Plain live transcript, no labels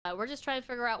We're just trying to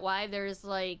figure out why there's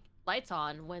like lights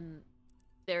on when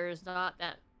there's not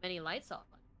that many lights on.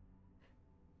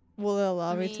 Will it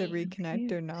allow me to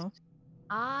reconnect or no?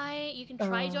 You can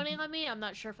try joining on me. I'm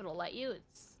not sure if it'll let you.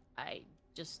 I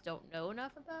just don't know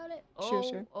enough about it.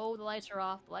 Sure. Oh, the lights are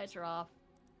off. The lights are off.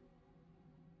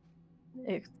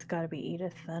 It's gotta be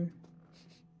Edith then.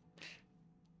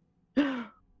 I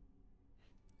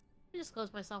just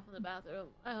closed myself in the bathroom.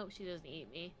 I hope she doesn't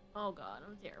eat me. Oh god,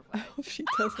 I'm terrified. I hope she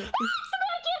doesn't.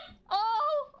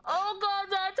 Oh god,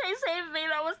 Dante saved me.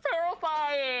 That was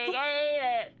terrifying. I hate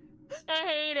it. I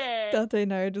hate it. Dante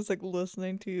and I are just like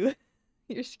listening to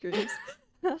your screams.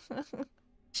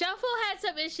 Shuffle had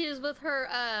some issues with her,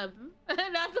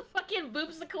 not the fucking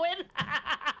boobsequin.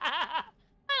 I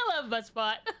love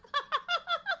Buttspot.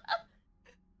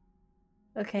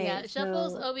 Okay. Yeah,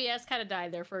 Shuffle's OBS kind of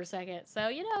died there for a second, so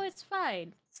you know it's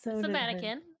fine. So it's a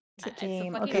mannequin. It's a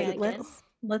game. Okay, mannequin.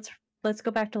 let's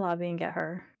go back to lobby and get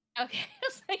her. Okay,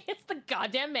 it's like it's the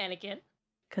goddamn mannequin.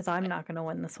 Because I'm not gonna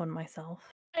win this one myself.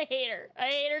 I hate her. I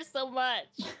hate her so much.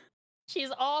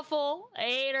 She's awful. I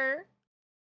hate her.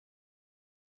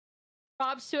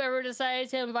 Props to whoever decided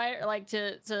to invite her, like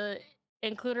to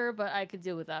include her, but I could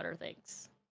do without her. Thanks.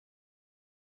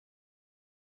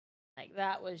 Like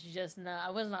that was just not.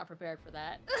 I was not prepared for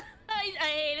that. I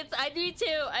hate it. I do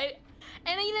too.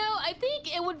 And you know, I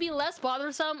think it would be less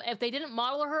bothersome if they didn't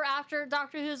model her after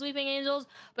Doctor Who's Weeping Angels.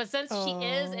 But since she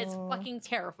is, it's fucking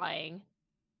terrifying.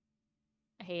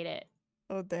 I hate it.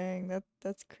 Oh dang,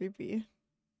 that's creepy.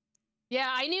 Yeah,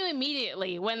 I knew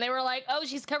immediately when they were like, "Oh,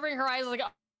 she's covering her eyes." Like,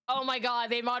 oh my god,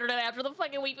 they modeled it after the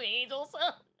fucking Weeping Angels.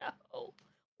 Oh no,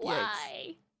 why?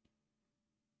 Yikes.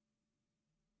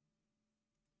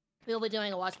 We'll be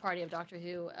doing a watch party of Doctor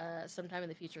Who sometime in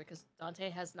the future because Dante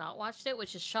has not watched it,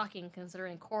 which is shocking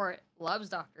considering Court loves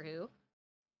Doctor Who.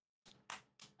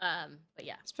 But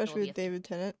yeah, especially with David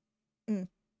Tennant.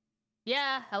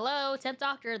 Yeah, hello, 10th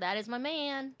Doctor. That is my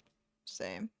man.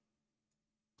 Same.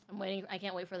 I'm waiting. I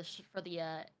can't wait for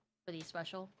the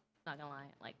special. Not gonna lie,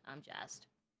 like I'm jazzed.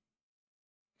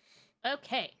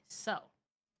 Okay, so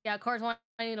yeah, Court's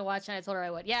wanting to watch, and I told her I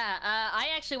would. Yeah, I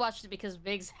actually watched it because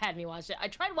Biggs had me watch it. I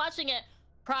tried watching it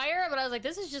prior, but I was like,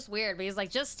 this is just weird. But he's like,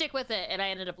 just stick with it, and I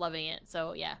ended up loving it.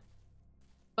 So yeah.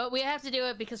 But we have to do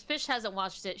it because Fish hasn't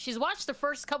watched it. She's watched the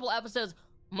first couple episodes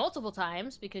multiple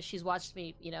times because she's watched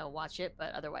me, you know, watch it,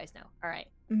 but otherwise no. All right.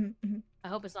 I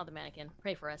hope it's not the mannequin.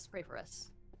 Pray for us. Pray for us.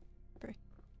 Pray.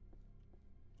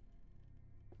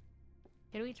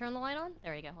 Can we turn the light on?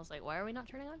 There we go. I was like, why are we not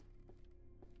turning on?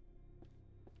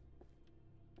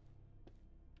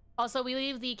 Also, we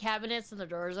leave the cabinets and the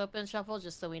doors open, Shuffle,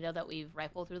 just so we know that we've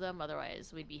rifled through them.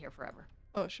 Otherwise, we'd be here forever.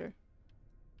 Oh, sure.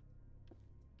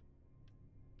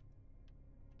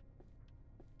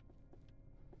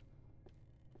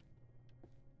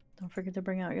 Don't forget to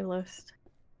bring out your list.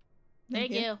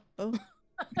 Thank you. Oh.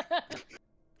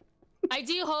 I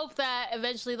do hope that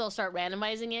eventually they'll start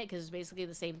randomizing it because it's basically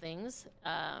the same things.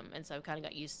 And so I've kind of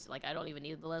got used to, like, I don't even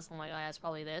need the list. I'm like, oh, that's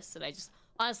probably this. And I just,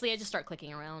 honestly, I just start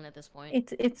clicking around at this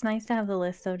point. It's nice to have the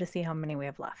list, though, to see how many we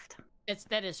have left.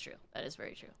 That is true. That is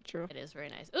very true. True. It is very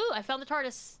nice. Ooh, I found the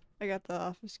TARDIS. I got the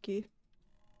office key.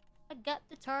 I got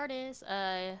the TARDIS.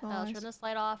 I'll turn this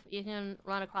light off. You can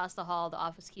run across the hall. The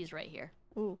office key's right here.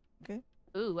 Ooh, okay.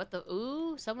 Ooh, what the?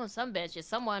 Ooh, some bitch. It's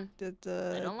someone.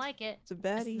 I don't like it. It's a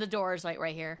baddie. The door's like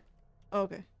right here. Oh,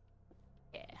 okay.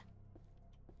 Yeah.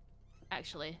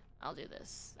 Actually, I'll do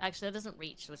this. Actually, that doesn't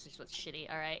reach, which is what's shitty.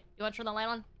 All right. You want to turn the light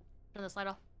on? Turn this light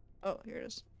off. Oh, here it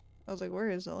is. I was like, where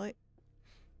is the light?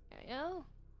 There we go.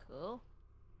 Cool.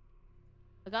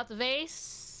 I got the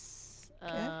vase.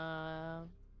 Okay.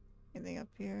 Anything up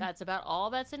here? That's about all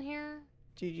that's in here.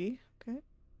 GG. Okay.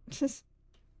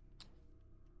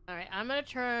 Alright, I'm gonna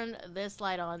turn this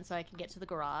light on so I can get to the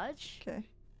garage. Okay.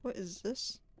 What is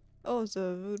this? Oh, it's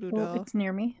a voodoo doll. It's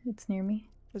near me. It's near me.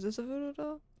 Is this a voodoo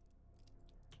doll?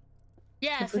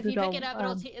 Yes, if you pick it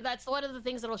up, that's one of the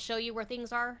things that'll show you where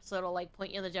things are. So it'll like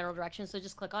point you in the general direction. So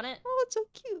just click on it. Oh, it's so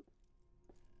cute.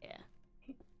 Yeah.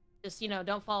 Just, you know,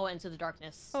 don't follow it into the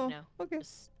darkness. Oh, you know? okay.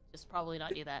 Just probably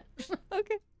not do that.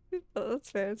 Okay. Oh, that's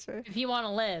fair. That's fair. If you want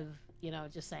to live, you know,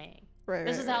 just saying. Right.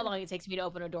 This is how long it takes me to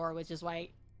open a door, which is why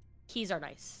keys are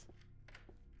nice.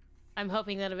 I'm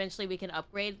hoping that eventually we can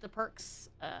upgrade the perks.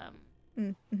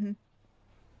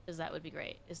 Because that would be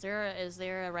great. Is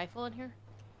there a rifle in here?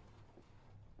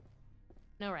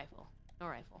 No rifle. No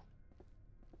rifle.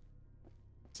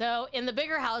 So in the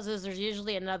bigger houses, there's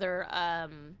usually another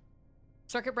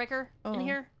circuit breaker in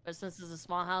here. But since this is a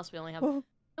small house, we only have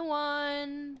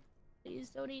one. Please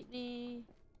don't eat me.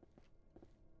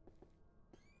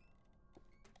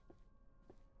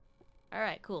 All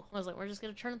right, cool. I was like, we're just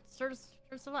gonna turn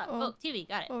stuff up. Oh. Oh, TV,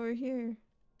 got it. Over here.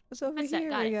 What's over Headset, here,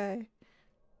 got my it. guy?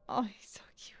 Oh, he's so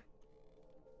cute.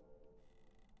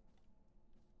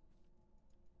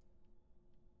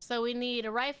 So we need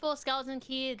a rifle, skeleton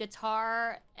key, a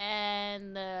guitar,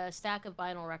 and a stack of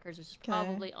vinyl records, which is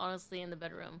probably honestly in the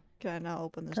bedroom. Can I now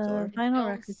open this The door? vinyl Don't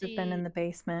records have been in see- the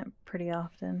basement pretty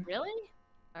often. Really?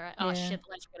 All right. Oh Yeah. shit, the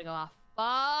lights are gonna go off.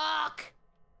 Fuck!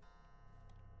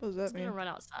 What does that It's mean? gonna run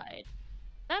outside.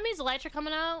 That means the lights are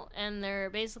coming out, and they're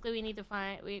basically we need to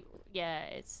find yeah,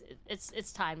 it's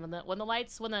time when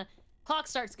the clock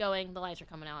starts going, the lights are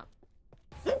coming out.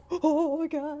 Oh my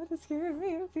god, it scared me,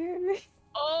 it scared me.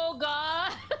 Oh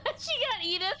god, she got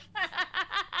Edith.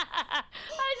 I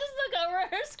just look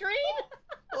over her screen.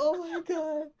 Oh my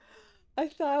god. I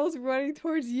thought I was running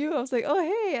towards you. I was like, oh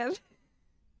hey, and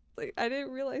like I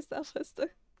didn't realize that was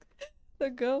the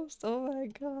ghost. Oh my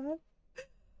god.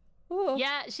 Oh.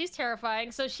 Yeah, she's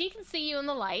terrifying. So she can see you in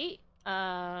the light.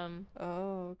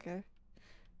 Oh, okay.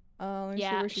 Let me see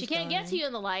Yeah, where she she's can't get to going. you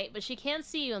in the light, but she can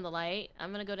see you in the light.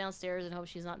 I'm gonna go downstairs and hope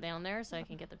she's not down there so I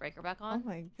can get the breaker back Oh on.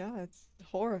 my god, it's That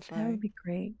horrifying. would be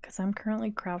great, because I'm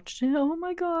currently crouched in. Oh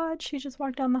my god, she just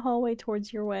walked down the hallway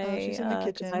towards your way. she's in the 'cause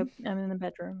kitchen. I'm in the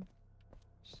bedroom.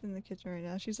 She's in the kitchen right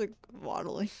now. She's like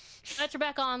waddling. Lights are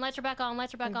back on, lights are back on,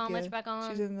 lights are back on, lights are Okay. back on.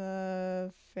 She's in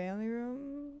the family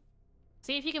room.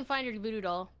 See if you can find your voodoo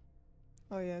doll.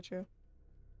 Oh yeah, true.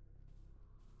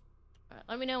 Alright,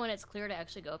 let me know when it's clear to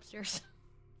actually go upstairs.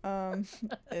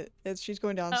 She's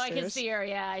going Oh, downstairs. I can see her.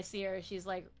 Yeah, I see her. She's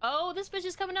like, "Oh, this bitch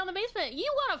is coming down the basement.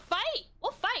 You want to fight?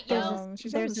 We'll fight, There's yo."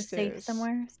 She's There's up a the safe stairs.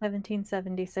 somewhere.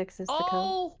 1776 is the code.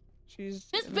 Oh, She's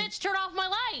this in the- bitch turned off my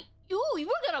light. Ooh, we're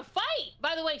gonna fight.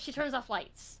 By the way, she turns off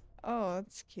lights. Oh,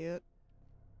 that's cute.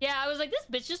 Yeah, I was like, this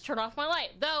bitch just turned off my light.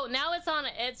 Though now it's on.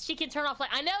 She can turn off light.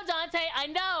 I know, Dante. I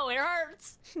know it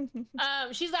hurts.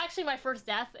 She's actually my first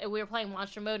death. And we were playing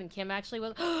monster mode, and Kim actually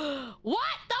was. What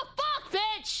the fuck,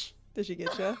 bitch? Did she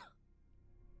get you?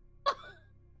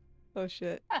 Oh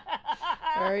shit.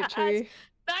 All right, Tree.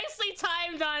 Nicely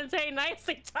timed, Dante.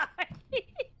 Nicely timed.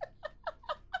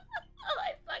 Oh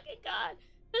my fucking god.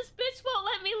 This bitch won't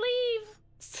let me leave.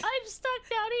 I'm stuck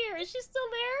down here. Is she still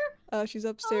there? She's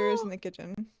upstairs Oh. in the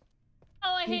kitchen.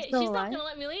 Oh, I She's hate. still She's not alive? gonna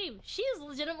let me leave. She is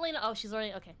legitimately. Oh, she's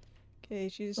already. Okay. Okay,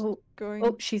 she's Oh, going.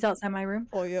 oh, she's outside my room.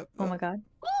 Oh, yep. Oh my god.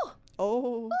 Ooh,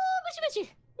 Oh. bitchy, bitchy.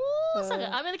 Ooh, suck it.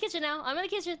 Uh, I'm in the kitchen now. I'm in the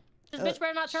kitchen. This uh, bitch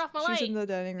better not turn off my light. She's in the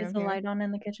dining room Is the here. light on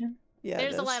in the kitchen? Yeah,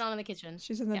 There's it a is. light on in the kitchen.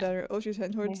 She's in the Yeah. dining room. Oh, she's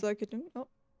heading towards the kitchen. Oh.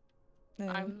 And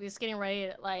I'm just getting ready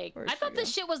to, like, Where'd I she thought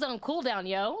this go? shit was on cooldown,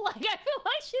 yo. Like, I feel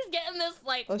like she's getting this,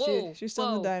 like, oh, whoa, she's still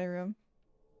in whoa. the dining room. I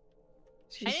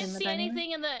She's in didn't the see dining room?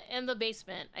 anything in the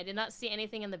basement. I did not see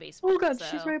anything in the basement. Oh god, so.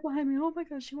 she's right behind me. Oh my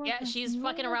god, she walked Yeah, past she's me. Oh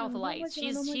fucking my around with the god, oh my lights.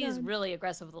 god, oh my She's god. really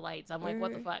aggressive with the lights. I'm like,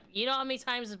 what the Where- fuck? You know how many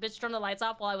times this bitch turned the lights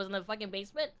off while I was in the fucking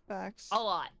basement? Facts. A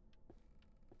lot.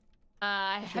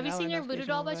 Have you now seen your voodoo notification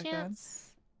doll by went back on. chance?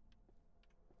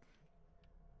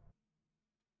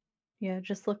 Yeah,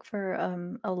 just look for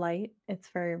a light. It's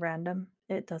very random.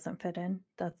 It doesn't fit in.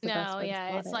 That's the best No, way to yeah,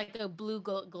 spot it's it. like a blue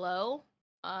glow.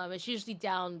 It's usually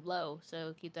down low,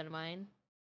 so keep that in mind.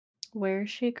 Where is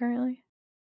she currently?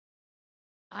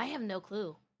 I have no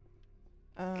clue.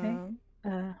 Um,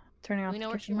 Turning Do off we the know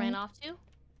where she kitchen ran light. off to?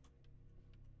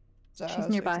 sorry, She's I was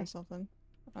nearby. fixing something.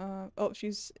 Oh,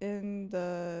 she's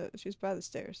by the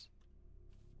stairs.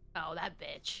 Oh, that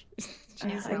bitch.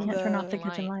 she's I in can't turn off the the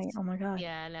kitchen light. lights. Oh my god.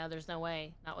 Yeah, no, there's no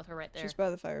way. Not with her right there. She's by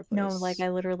the fireplace. No, like I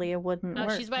literally it wouldn't No,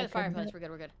 work. she's by I the couldn't fireplace. get- We're good,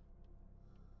 we're good.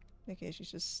 Okay, she's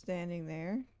just standing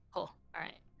there. Cool.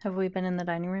 Alright. Have we been in the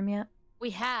dining room yet? We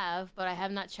have, but I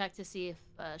have not checked to see if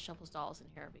Shuffle's doll's in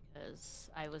here because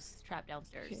I was trapped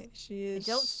downstairs. Okay, she I is.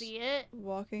 don't see it.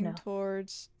 Walking No.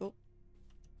 towards. Oh,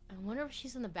 I wonder if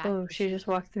she's in the back. Oh, but she just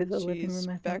walked through the living she's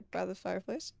room, I back think. by the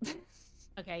fireplace.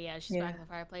 Okay, yeah, she's back in the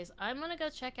fireplace. I'm gonna go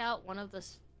check out one of the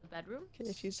bedrooms.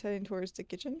 Okay, she's heading towards the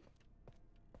kitchen.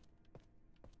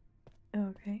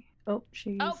 Okay. Oh,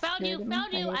 she's Oh, found you! scared at me.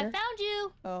 Found you! hate I her. found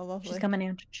you! Oh, lovely. She's coming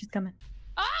in. She's coming.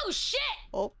 Oh shit!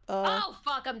 Oh, Oh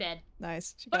fuck! I'm dead.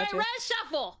 nice. She But got I you. read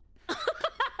Shuffle.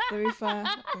 Let me find.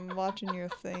 I'm watching your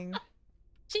thing.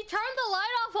 She turned the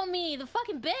light off on me. The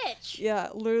fucking bitch. Yeah,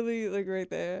 literally, like right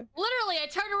there. Literally, I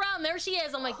turned around. There she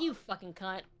is. I'm like, you fucking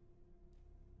cunt.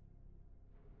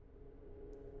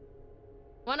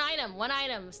 One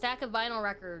item. Stack of vinyl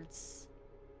records.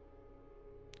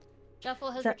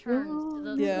 Shuffle has returned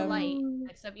to the Yeah. light.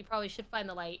 Except you probably should find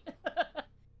the light.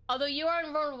 Although you are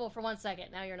invulnerable for 1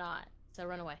 second. Now you're not. So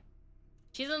run away.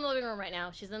 She's in the living room right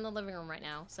now. She's in the living room right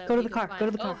now. So Go to you the can car. Go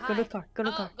to the find- car. Oh, Go to hi. the car. Go to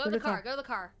the car. Go to the car. Go to the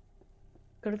car.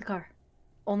 Go to the car.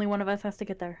 Only one of us has to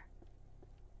get there.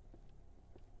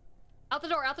 Out the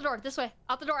door, this way.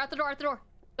 Out the door.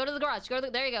 Go to the garage.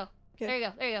 There you go. Okay. There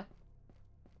you go.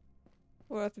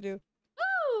 What do I have to do?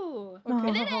 Woo! Okay.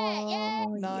 We did it! Yay!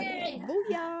 Nice. Yay!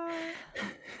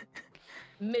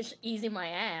 Booyah! Easy my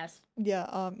ass.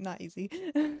 Yeah, not easy.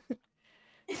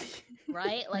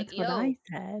 Right? Like, That's what I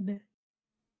said.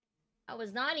 that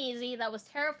was not easy. That was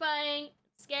terrifying,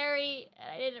 scary, and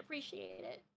I didn't appreciate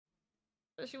it.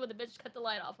 Especially when the bitch cut the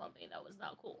light off on me. That was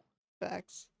not cool.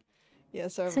 Facts. Yeah,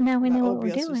 so So now we my know what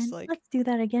we're OBS was doing. like, Let's do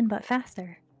that again, but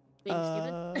faster. Being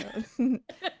stupid.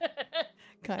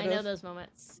 kind I of. know those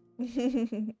moments.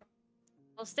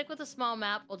 We'll stick with a small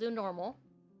map. We'll do normal.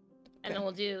 And then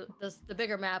we'll do the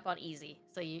bigger map on easy.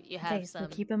 So you have Okay, some... so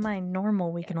keep in mind,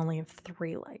 normal, we can only have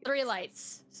 3 lights. 3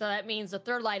 lights. So that means the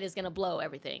third light is going to blow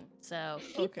everything. So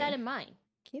keep that in mind.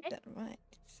 Keep that in mind.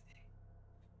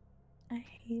 I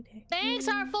hate it. Thanks,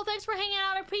 Artful. Thanks for hanging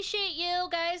out. I appreciate you,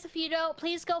 guys. If you don't,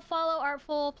 please go follow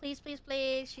Artful. Please, please,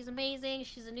 please. She's amazing.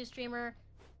 She's a new streamer.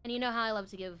 And you know how I love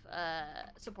to give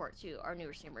support to our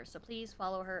newer streamers. So please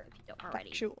follow her if you don't already.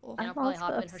 Factual. And I'll I'm probably also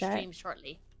hop in her upset. stream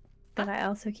shortly. But I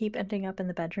also keep ending up in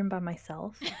the bedroom by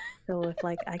myself. So if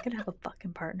like I could have a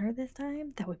fucking partner this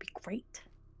time, that would be great.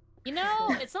 You know,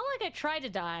 it's not like I tried to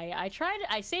die.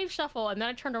 I saved Shuffle and then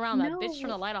I turned around. That bitch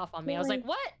turned the light off on me. I was like,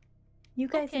 what? You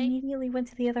guys Okay. immediately went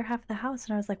to the other half of the house,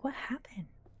 and I was like, what happened?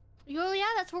 Oh, yeah,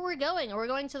 that's where we're going. We're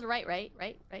going to the right.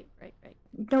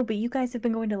 No, but you guys have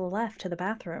been going to the left to the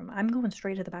bathroom. I'm going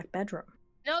straight to the back bedroom.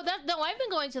 No, I've been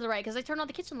going to the right because I turned on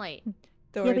the kitchen light.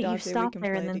 Don't Yeah, worry, but you Dante, we stop can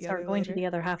there and play then start together going to later. the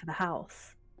other half of the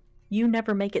house. You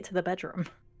never make it to the bedroom.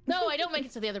 No, I don't make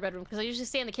it to the other bedroom because I usually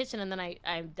stay in the kitchen and then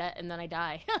I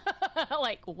die.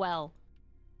 Like, well.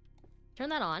 Turn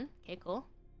that on. Okay, cool.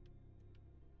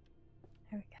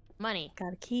 There we go. Money.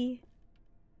 Got a key.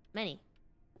 Money.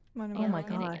 Money, Oh money, my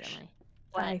money. I didn't get gosh. money.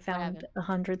 I What found happened?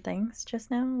 100 things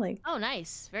just now. Like, Oh,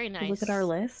 nice. Very nice. look at our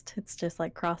list. It's just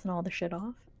like crossing all the shit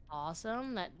off.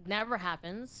 Awesome. That never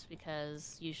happens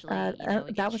because usually, we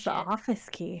get That was the shit. office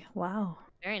key. Wow.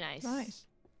 Very nice. Nice.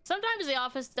 Sometimes the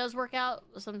office does work out.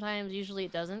 Sometimes, usually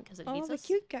it doesn't because it Oh, hates the us.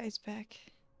 cute guy's back.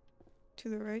 To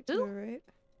the right, to Who? the right.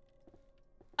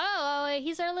 Oh,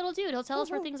 he's our little dude. He'll tell us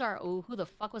where Oh. things are. Oh, who the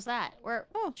fuck was that? Where?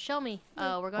 Oh. Show me.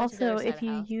 Yeah. Oh, we're going to the Also, other side if of the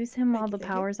you house. use him while Thank the you, thank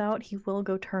you. power's out, he will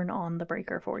go turn on the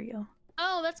breaker for you.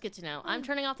 Oh, that's good to know. I'm Oh.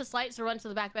 turning off this light, so run to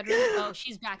the back bedroom. Oh,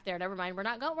 she's back there. Never mind. We're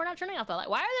not turning off the light.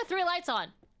 Why are there 3 lights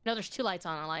on? No, there's 2 lights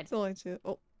on. I lied. It's only two.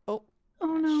 Oh, oh.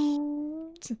 Oh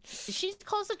no. Did she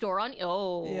close the door on?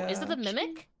 Oh, is it the Yeah.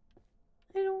 mimic?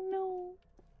 I don't know.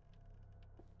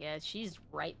 Yeah, she's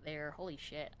right there. Holy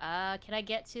shit. Can I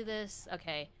get to this?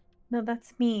 Okay. No,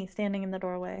 that's me standing in the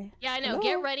doorway. Yeah, I know. Hello?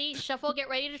 Get ready. Shuffle, get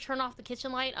ready to turn off the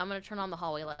kitchen light. I'm gonna turn on the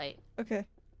hallway light. Okay.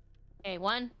 Okay,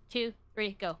 1, 2,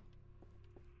 3, go.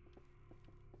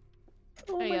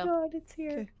 Oh There you my go. god, it's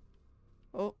here. Okay.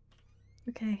 Oh.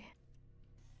 Okay.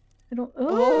 I don't. Oh,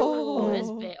 Oh, this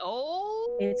bit.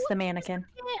 Oh. it's the mannequin.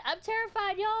 Shit, I'm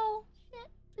terrified, y'all. Shit.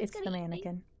 It's the gonna eat me.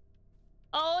 mannequin.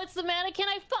 Oh, it's the mannequin.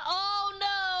 Oh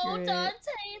no, Great. Dante,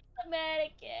 it's the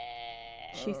mannequin.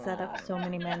 She set up so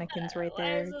many mannequins right Why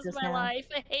there is this just my now. life?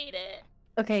 I hate it.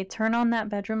 Okay, turn on that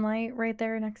bedroom light right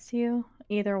there next to you.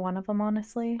 Either one of them,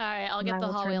 honestly. All right, I'll and get I the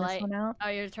will hallway turn light. this one out. Oh,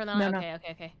 you're turning that No, on? no.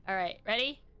 Okay. All right,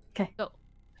 ready? Okay. Go.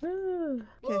 Ooh.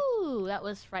 Okay. Ooh, that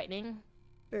was frightening.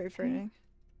 Very frightening.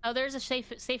 Oh, there's a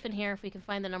safe in here if we can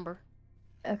find the number.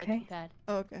 Okay. Keypad.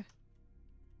 Oh, okay.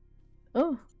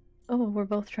 Oh. Oh, we're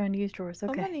both trying to use drawers. Oh,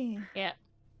 Okay. money. Yeah.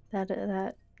 That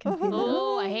confused me.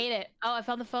 Oh, I hate it. Oh, I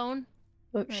found the phone.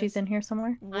 Oh, she's in here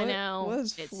somewhere. I know. What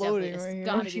is It's floating definitely- right it's here?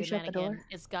 gotta Oh, be she the shut the mannequin. door.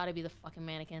 It's gotta be the fucking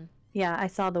mannequin. Yeah, I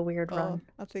saw the weird Oh, run.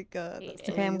 I think that's Okay,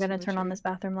 Okay, I'm Louise gonna from the turn on tree. this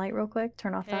bathroom light real quick.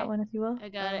 Turn off Okay. that one if you will. I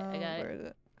got it. Where is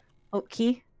it? Oh,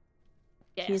 key.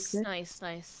 Yes, good.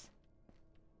 nice.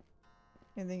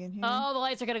 Anything in here? Oh, the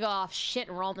lights are gonna go off. Shit,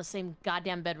 and we're all in the same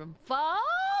goddamn bedroom. Fuck!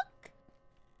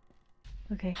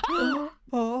 Okay.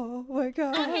 Oh my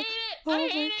god. I hate it! Oh I my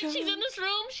hate it! She's in God. this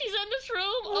room! She's in this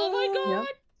room! Oh my god!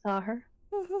 Yep. Saw her.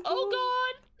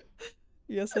 Oh god!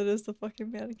 Yes, it is the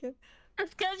fucking mannequin.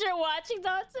 It's because you're watching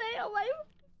Dante. Oh my...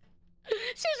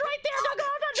 She's right there! Don't go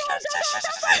out the door! Don't go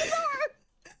out the door!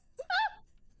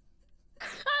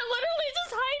 I'm literally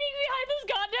just hiding behind this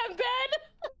goddamn bed!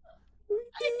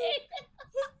 I hate it.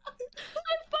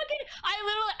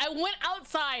 I went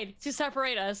outside to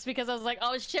separate us because I was like,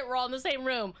 oh shit, we're all in the same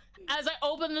room. As I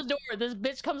open the door, this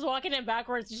bitch comes walking in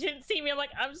backwards. She didn't see me. I'm like,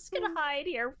 I'm just gonna hide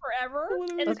here forever.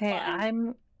 And it's Okay,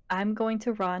 fine. I'm going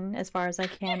to run as far as I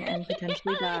can and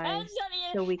potentially die,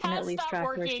 so we can at least track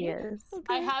where she is.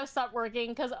 I have stopped working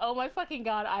because oh my fucking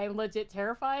god, I am legit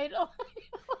terrified. Oh my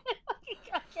fucking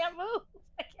god, I can't move.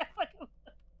 I can't fucking move.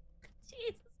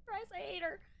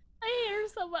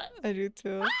 much. I do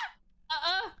too.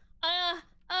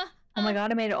 Oh my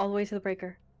god, I made it all the way to the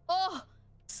breaker. Oh,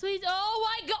 sweet. Oh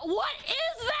my god. What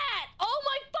is that? Oh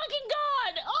my fucking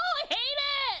god. Oh, I hate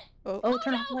it. Oh,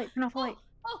 turn no. off the light. Turn off the light.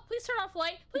 Oh, please turn off the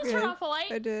light. Please Okay, turn off the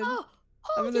light. I did. Oh,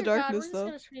 I'm in the dear darkness, god. We're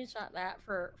though. just gonna screenshot that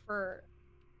for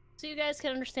so you guys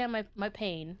can understand my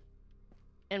pain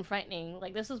and frightening.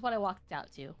 Like, this is what I walked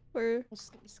out to. Where? I'm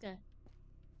just gonna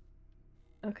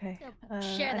Okay.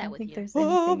 share I that don't with think you. there's Oh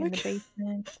anything my in the God.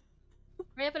 basement.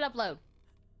 Hurry up and upload.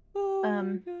 Oh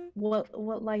my God.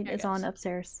 What light There it is on goes.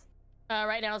 upstairs?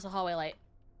 Right now it's a hallway light.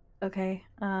 Okay.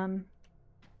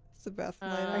 It's the bathroom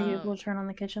light Are on. you able to turn on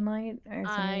the kitchen light? Or is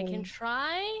I anybody... can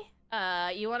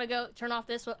try. You want to go turn off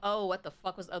this one? Oh, what the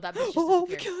fuck was? Oh, that bitch just Oh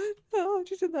my disappeared. God. Oh,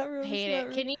 she's in that room. I she's hate in that it.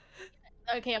 room. Can you?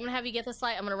 Okay, I'm gonna have you get this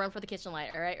light. I'm gonna run for the kitchen light.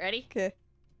 All right, ready? Okay.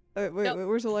 Wait, Nope.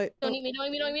 where's the light? Don't eat me! Don't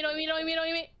eat me! Don't eat me! Don't eat me! Don't eat me! Don't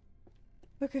eat me!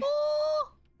 Okay.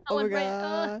 Oh, I Oh my went right.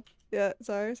 God. Yeah,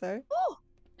 sorry. Oh,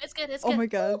 it's good. It's Oh good. my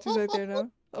God, she's right there now.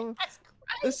 Oh, That's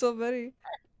there's so many.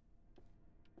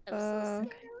 I'm so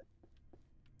scared.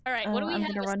 All right, Oh, what do we I'm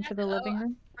have? gonna run for the living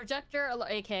room. Projector.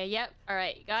 Okay, yep. All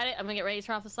right, got it. I'm gonna get ready to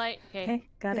turn off the light. Okay, Okay,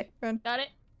 got Okay, it. run. got it.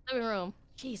 Living room.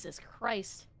 Jesus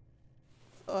Christ.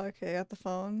 Oh, okay, got the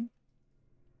phone.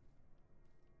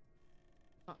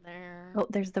 Not there. Oh,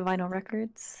 there's the vinyl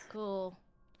records. Cool.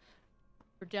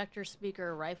 Projector,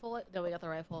 speaker, rifle. No, we got the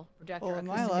rifle. Projector. Oh, am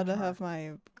I acoustic allowed to guitar. have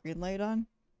my green light on?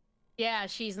 Yeah,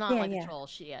 she's not like Yeah. the troll.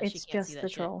 She It's she can't just see that the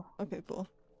shit. troll. Okay, cool.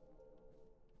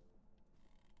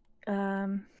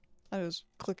 Um, I was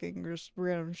clicking just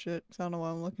random shit. 'Cause I don't know what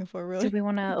I'm looking for, do really. we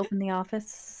want to open the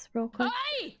office real quick?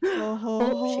 Hi!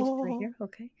 Oh, she's right here.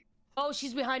 Okay. Oh,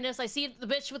 she's behind us. I see the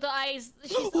bitch with the eyes.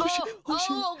 She's Oh, shit. Oh,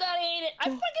 shit. God, I hate it. I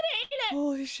Oh. fucking hate it.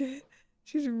 Holy shit.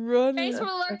 She's running. Thanks for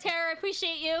the alert, Okay. Tara. I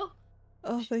appreciate you.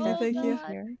 Oh, thank Oh, you. God.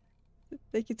 Here.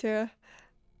 Thank you, Tara.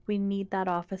 We need that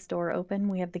office door open.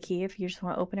 We have the key. If you just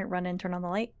want to open it, run in, turn on the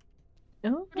light.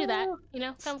 Oh, Do that. You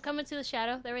know, come into the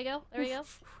shadow. There we go. There we go.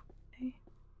 Okay.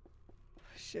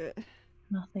 Shit.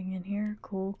 Nothing in here.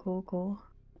 Cool.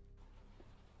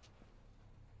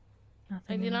 I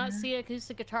Nothing do in not there. see an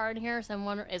acoustic guitar in here, so I'm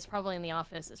wondering. It's probably in the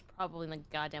office. It's probably in the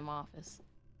goddamn office.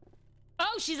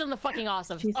 Oh, she's in the fucking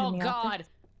awesome. She's in Oh the God. office?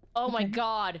 Oh my Okay.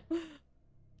 God.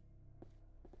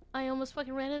 I almost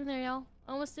fucking ran in there, y'all.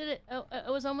 Almost did it. Oh, it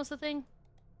was almost a thing.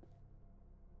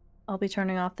 I'll be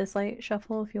turning off this light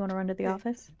shuffle if you want to run to the Okay.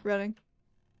 office. Running.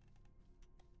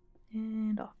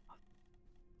 And off.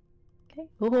 Okay.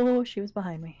 Oh, she was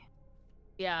behind me.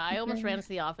 Yeah, I almost Okay. ran into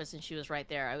the office and she was right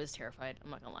there. I was terrified. I'm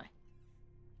not gonna lie.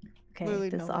 Okay, Literally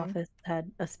this no one. office had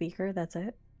a speaker. That's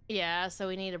it. Yeah, so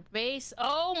we need a base.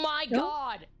 Oh my Nope.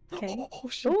 God. Okay. Oh,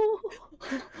 shit.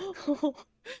 Oh.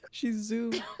 She's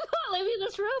zoomed. I'm not leaving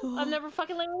this room. I'm never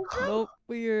fucking leaving this room. Nope,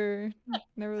 we're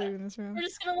never leaving this room. We're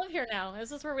just gonna live here now.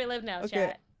 This is where we live now, Okay.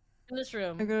 chat. In this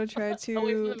room. I'm gonna try to.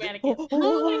 Away from the mannequin. Oh,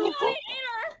 Oh my God, I hate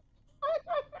her!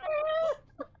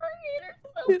 I hate her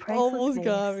so It Priceless almost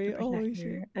got vase, me. the Holy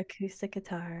projector, shit. acoustic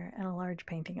guitar, and a large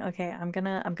painting. Okay, I'm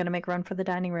gonna make a run for the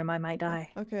dining room. I might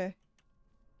die. Okay.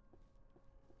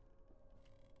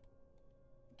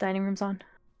 Dining room's on.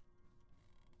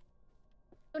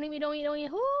 Don't eat me, don't eat, don't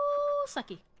eat. Ooh,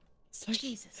 sucky. Sucky.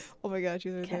 Jesus. Oh my god,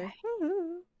 she's right there.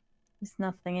 There's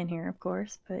nothing in here, of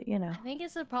course, but you know. I think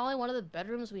it's probably one of the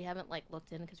bedrooms we haven't like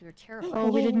looked in because we were terrified. Oh,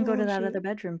 we didn't go to Oh, that shit. other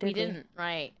bedroom, did we didn't.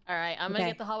 Right. All right. I'm gonna Okay.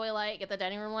 get the hallway light, get the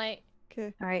dining room light.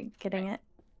 Okay, All right, getting it.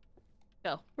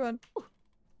 Go. run.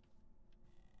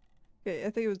 Okay, I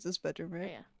think it was this bedroom,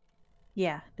 right? Yeah.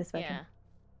 Yeah, this bedroom. Yeah.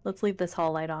 Let's leave this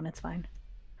hall light on. It's fine.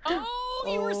 Oh,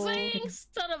 you were Oh. saying,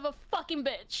 son of a fucking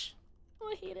bitch.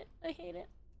 Oh, I hate it. I hate it.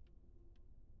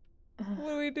 What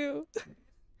do we do?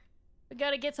 We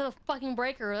gotta get to the fucking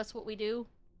breaker. That's what we do.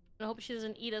 I hope she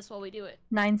doesn't eat us while we do it.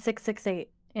 9668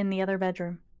 in the other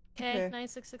bedroom. Okay, Okay.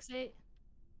 9668.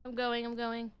 I'm going. I'm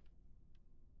going.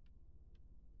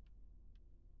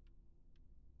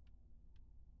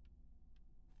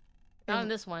 Not in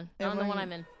this one. Not in the one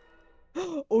I'm in.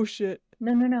 Oh shit.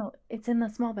 No. It's in the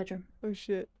small bedroom. Oh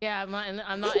shit. Yeah, I'm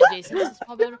not adjacent to the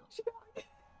small bedroom.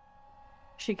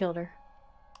 She killed her.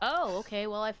 Oh, okay.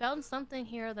 Well, I found something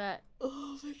here that.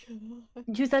 Oh my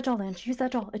god. Use that doll, Lance. Use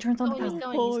that doll. It turns on the Oh, he's power.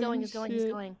 going. He's going. He's going. He's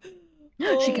shit. going. She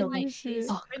Oh, killed me. Light, please. shit.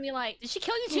 Bring me light. Did she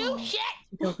kill you too? Shit!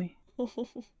 She killed me.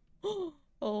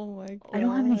 Oh my god. I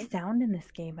don't have any sound in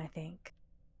this game, I think.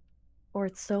 Or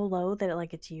it's so low that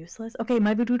it's useless. Okay,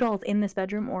 my voodoo doll's in this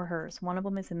bedroom or hers. One of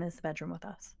them is in this bedroom with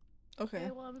us. Okay.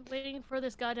 Okay, well, I'm waiting for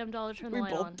this goddamn doll to turn We the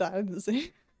light both on. died in the same.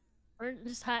 We're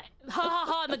just ha ha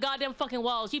ha on the goddamn fucking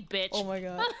walls, you bitch. Oh my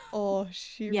god. Oh,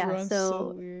 she Yeah, runs so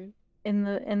so- weird. In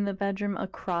the bedroom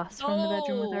across from the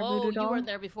bedroom with our voodoo doll. You weren't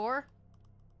there before?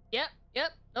 Yep.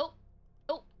 Nope.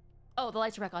 Oh, the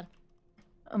lights are back on.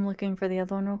 I'm looking for the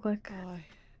other one real quick. Oh,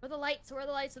 Where are the lights? Where are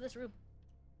the lights of this room?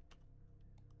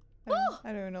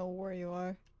 I don't know where you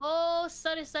are. Oh,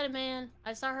 sunny man.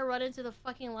 I saw her run into the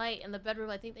fucking light in the bedroom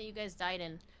I think that you guys died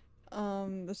in.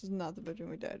 This is not the bedroom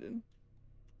we died in.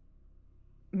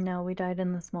 No, we died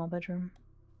in the small bedroom.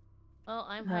 Well,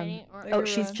 I'm hiding. Or... Oh,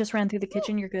 she's just ran through the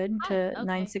kitchen. You're good. Hi. To Okay.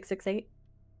 9668.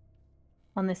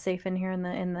 On the safe in here in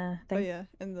the thing. Oh yeah,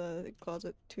 in the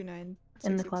closet 29668.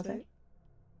 In the closet.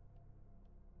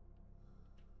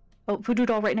 Oh, voodoo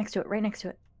doll right next to it. Right next to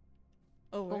it.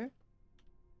 Oh, where?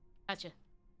 Gotcha.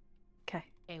 Okay.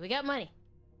 Okay, we got money.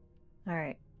 All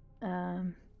right.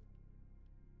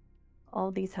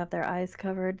 All these have their eyes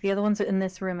covered. The other ones are in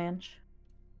this room, Ange.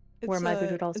 Where my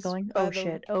voodoo doll's going. Oh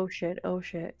shit. Oh shit. Oh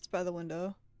shit. It's by the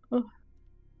window. Oh.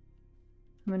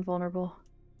 I'm invulnerable.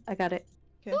 I got it.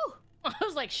 Okay. I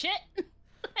was like, shit.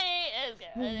 I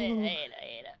hate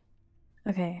it.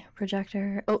 Okay,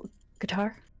 projector. Oh,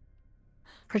 guitar.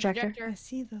 Projector. I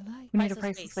see the light. We need a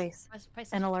priceless vase.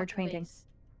 And a large painting.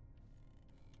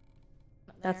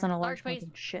 That's not a large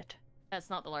painting. Shit.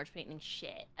 That's not the large painting.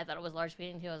 Shit. I thought it was large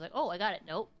painting too. I was like, oh, I got it.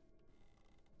 Nope.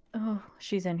 Oh,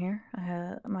 she's in here.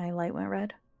 My light went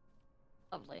red.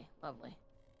 Lovely.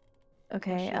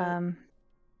 Okay,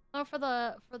 Oh, for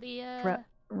the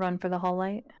run for the hall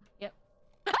light. Yep.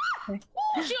 Okay.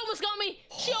 Oh, she almost got me!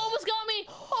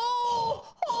 Oh,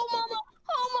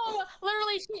 mama!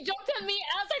 Literally, she jumped at me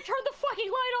as I turned the fucking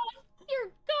light on!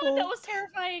 Dear God, that was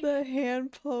terrifying! The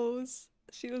hand pose.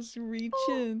 She was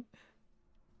reaching.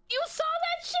 You saw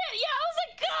that shit? Yeah, I was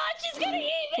like, God, she's gonna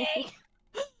eat me!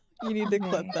 You need to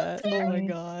clip that. Oh my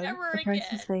god. Never A again.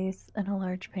 priceless vase and a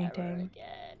large Never painting.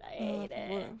 again. I hate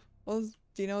it.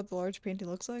 Do you know what the large painting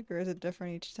looks like, or is it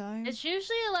different each time? It's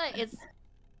usually like, it's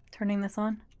Turning this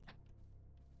on?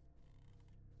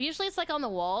 usually it's like on the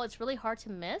wall. It's really hard to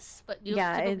miss, but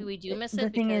Yeah, typically we do miss it the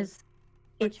thing because is,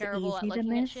 we're it's terrible at easy to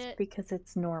looking at miss shit. because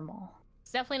it's normal.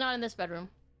 It's definitely not in this bedroom.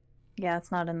 Yeah,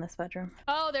 it's not in this bedroom.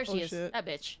 Oh, there she is. Shit. That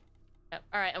bitch. Yep.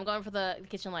 All right, I'm going for the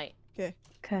kitchen light. Okay.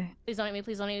 Okay. Please don't eat me.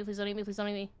 Please don't eat me. Please don't eat me. Please don't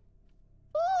eat me.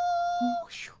 Ooh,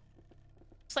 shoo.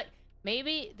 It's like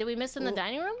maybe did we miss in the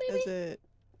dining room? Maybe. Is it?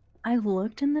 I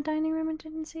looked in the dining room and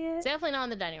didn't see it. It's definitely not in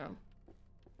the dining room.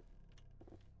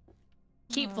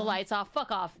 Keep the lights off. Fuck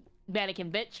off,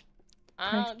 mannequin bitch.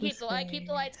 Keep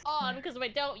the lights on because if I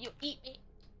don't, you eat me.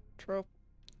 Trope.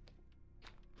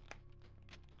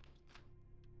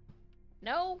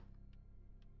 No.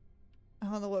 I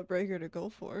don't know what breaker to go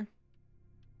for.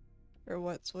 Or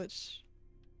what switch.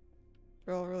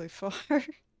 They're all really far.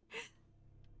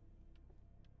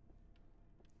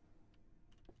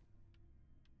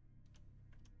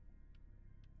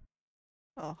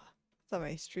 Oh, I thought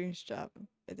my stream's job.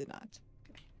 It did not.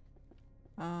 Okay.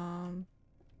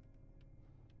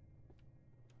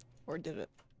 Or did it?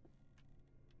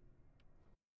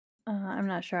 I'm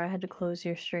not sure. I had to close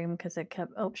your stream because it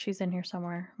kept. Oh, she's in here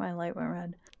somewhere. My light went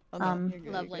red. Oh, no, you're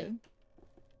good, lovely. you're good.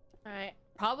 All right,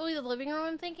 probably the living room.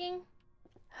 I'm thinking.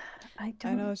 I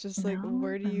know, it's just like,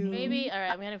 where do you... Maybe. All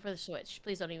right, I'm heading for the switch.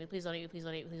 Please don't eat me. Please don't eat me. Please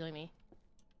don't eat me. Please don't eat me.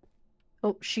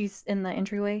 Oh, she's in the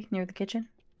entryway near the kitchen.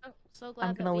 Oh, so glad.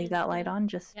 I'm gonna leave that light on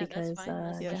just because. That's fine.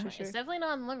 That's yeah, fine. sure. It's definitely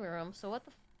not in the living room. So what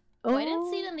the? Oh, I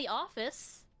didn't see it in the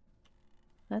office.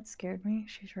 That scared me.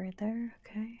 She's right there.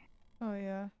 Okay. Oh,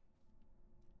 yeah.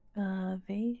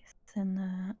 Vase and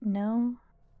the no.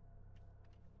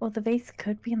 Well, the vase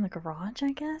could be in the garage,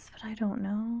 I guess, but I don't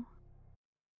know.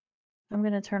 I'm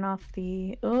gonna turn off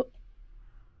the. Oh.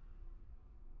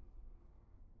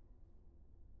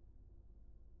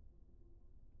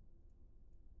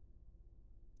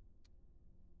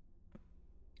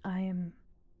 I am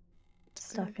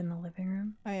stuck in the living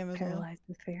room. I am as well. Paralyzed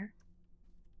with fear.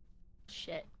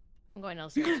 Shit. I'm going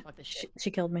downstairs. Fuck this shit.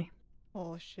 She killed me.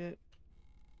 Oh, shit.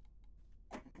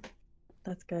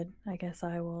 That's good. I guess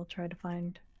I will try to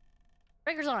find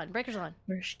Breaker's on. Breaker's on.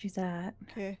 where she's at.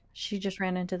 Okay. She just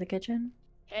ran into the kitchen.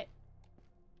 Okay.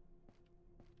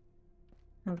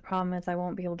 And the problem is I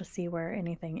won't be able to see where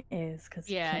anything is because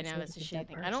Yeah, I know that's a shitty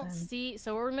thing. I don't see.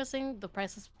 So we're missing the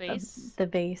priceless vase. the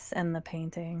vase and the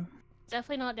painting.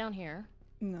 Definitely not down here.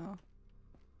 No.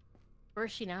 Where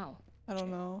is she now? I don't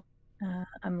know.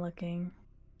 I'm looking.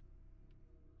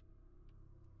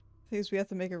 I think we have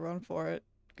to make a run for it,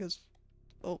 because...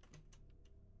 Oh.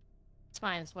 It's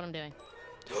fine. It's what I'm doing.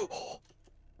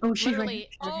 Oh, she's Literally.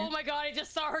 right. Oh my god! I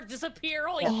just saw her disappear.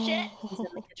 Holy shit! She's in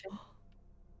the kitchen.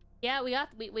 Yeah,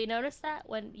 we noticed that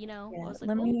when I was like,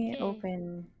 let me okay.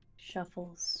 open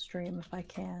Shuffle's stream if I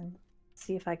can.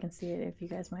 see if I can see it. If you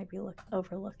guys might be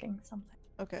overlooking something,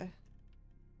 Okay.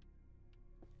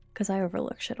 because I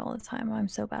overlook shit all the time. I'm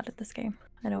so bad at this game.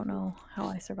 I don't know how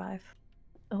I survive.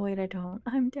 Oh wait, I don't.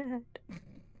 I'm dead.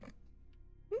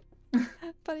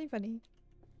 Funny, funny.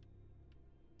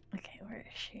 Okay, where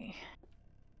is she?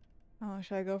 Oh,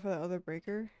 should I go for the other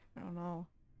breaker? I don't know.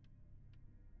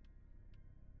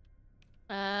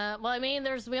 Well, I mean,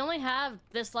 we only have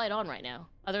this light on right now,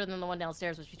 other than the one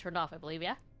downstairs, which we turned off, I believe.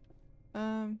 Yeah.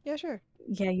 Yeah, sure.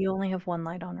 Yeah, you only have one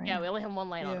light on right Yeah, now. we only have one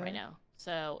light on right Yeah. now.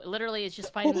 So literally, it's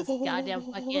just finding this goddamn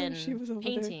She fucking was over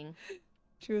there. painting.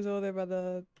 She was over there by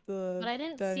the But I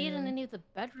didn't see it in room. any of the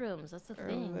bedrooms. That's the Or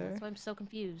thing. over there. That's why I'm so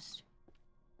confused.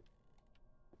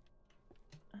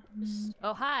 Um,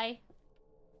 Oh, hi.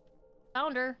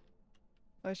 Found her.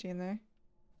 Was she in there?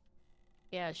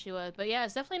 Yeah, she was. But yeah,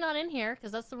 it's definitely not in here,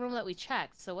 because that's the room that we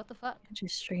checked. So what the fuck? your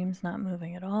stream's not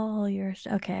moving at all. Yours.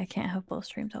 Okay, I can't have both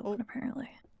streams open Oh. apparently.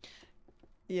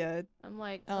 Yeah, I'm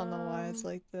like, I don't know why it's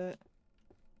like that.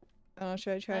 I don't know,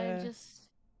 should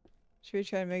we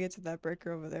try to make it to that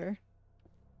breaker over there?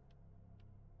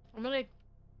 I'm gonna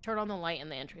turn on the light in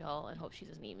the entry hall and hope she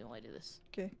doesn't eat me while I do this.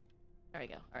 Okay. There we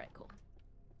go. Alright, cool.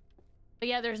 But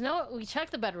yeah, we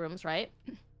checked the bedrooms, right?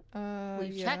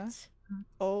 We've yeah. checked.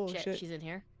 Oh, Shit, shit. she's in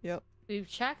here. Yep. We've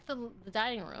checked the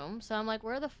dining room, so I'm like,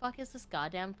 where the fuck is this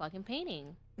goddamn fucking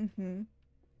painting? Mm-hmm.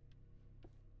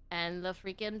 And the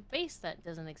freaking base that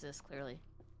doesn't exist, clearly.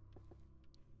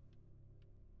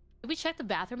 Did we check the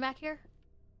bathroom back here?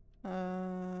 Good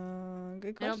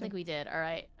question. I don't think we did.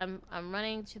 Alright, I'm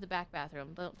running to the back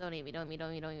bathroom. Don't eat me, don't eat me,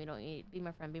 don't eat me, don't eat me, don't eat me. Be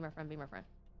my friend, be my friend, be my friend.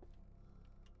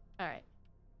 Alright.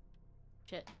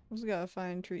 Shit. Just gotta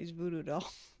find Tree's voodoo doll.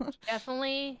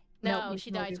 Definitely. Nope, No, you she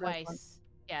can only died res once. twice.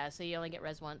 Yeah, so you only get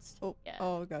res once. Oh, Yeah.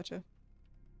 oh, gotcha.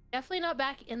 Definitely not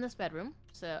back in this bedroom,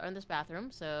 or in this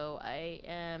bathroom, so I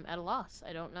am at a loss.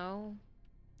 I don't know.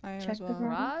 I am Check as the well.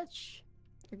 Garage?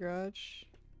 The garage.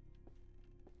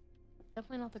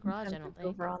 Definitely not the I'm garage, I gonna don't look think.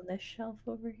 over on this shelf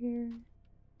over here.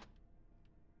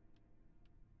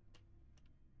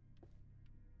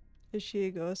 Is she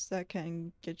a ghost that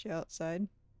can get you outside?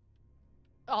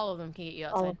 All of them can get you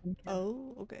All outside. of them can.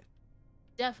 Oh, okay.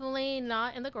 Definitely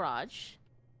not in the garage.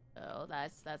 So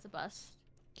that's a bust.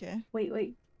 Okay. Wait.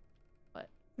 What?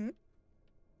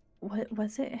 What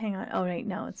was it? Hang on. Oh wait,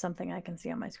 no, it's something I can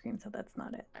see on my screen, so that's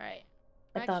not it. Alright.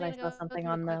 I thought I saw something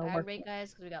on the ad work. break, guys,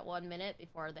 because we got 1 minute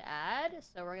before the ad.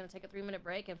 So we're gonna take a 3-minute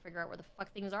break and figure out where the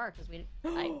fuck things are, because we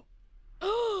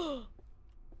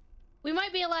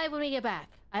might be alive when we get back.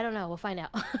 I don't know. We'll find out.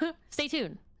 Stay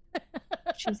tuned.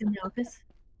 She's in the office.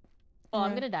 Well,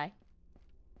 I'm Yeah. gonna die.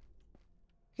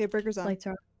 Okay, breaker's on. Lights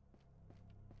are.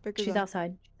 Breaker's She's on.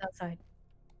 outside. She's outside.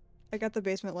 I got the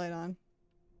basement light on.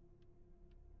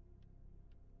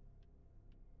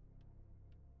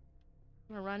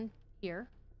 I'm gonna run here.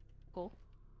 Cool.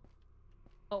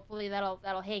 Hopefully that'll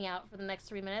hang out for the next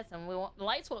 3 minutes, and the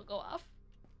lights won't go off.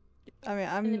 I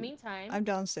mean, In the meantime, I'm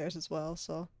downstairs as well,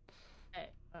 so. okay,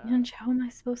 Yunch, how am I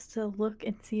supposed to look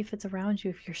and see if it's around you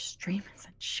if your stream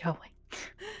isn't showing?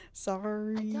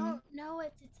 Sorry. I don't know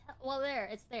what to tell. Well,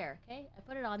 it's there. Okay, I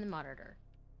put it on the monitor.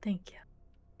 Thank you.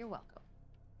 You're welcome.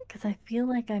 Because I feel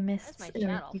like I missed. my Or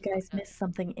chat all you guys fucked up. missed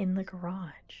something in the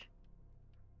garage.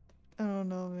 I don't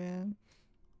know, man.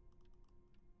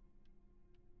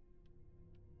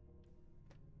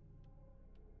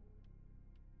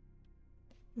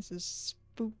 This is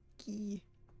spooky.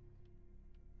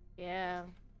 Yeah,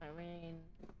 I mean,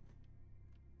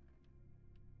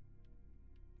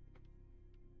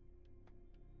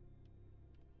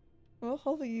 Well,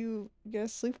 hopefully you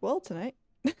guys sleep well tonight.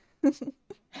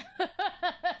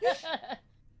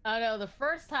 I know the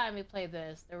first time we played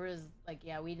this, there was like,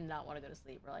 yeah, we did not want to go to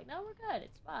sleep. We're like, no, we're good.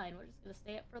 It's fine. We're just gonna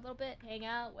stay up for a little bit, hang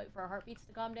out, wait for our heartbeats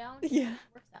to calm down. Yeah. It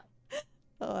works out.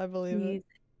 Oh, I believe it.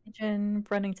 He's kitchen,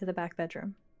 running to the back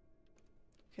bedroom.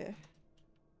 Okay.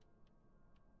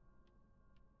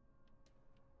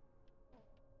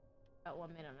 About 1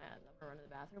 minute on that. I'm gonna run to the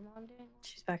bathroom while I'm doing.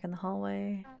 She's back in the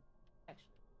hallway, Actually,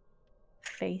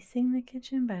 facing the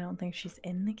kitchen, but I don't think she's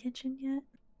in the kitchen yet.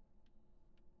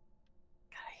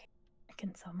 God, I hate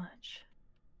chicken so much.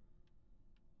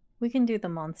 We can do the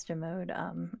monster mode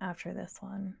after this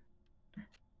one.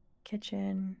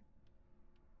 Kitchen.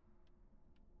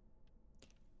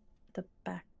 The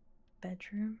back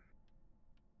bedroom.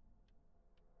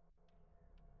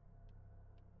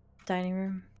 Dining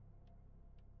room.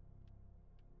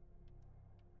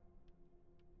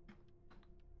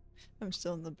 I'm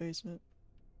still in the basement.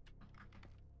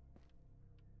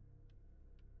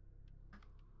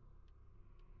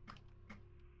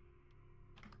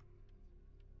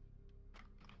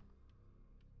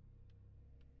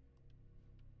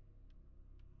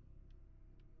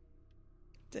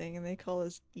 Dang, and they call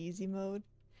this easy mode.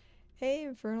 Hey,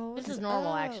 Infernal. This is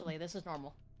normal, actually. This is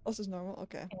normal. Oh, this is normal?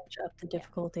 Okay. Change up the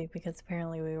difficulty because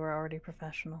apparently we were already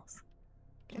professionals.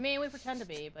 I mean, we pretend to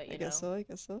be, but you know. I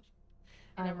guess so.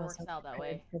 It never works wasn't out that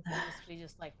way. prepared for that. We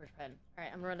just like pretend.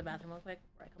 Alright, I'm gonna run to the bathroom real quick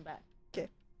before I come back. Okay.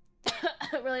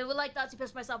 I really would like not to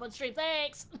piss myself on stream.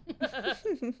 Thanks!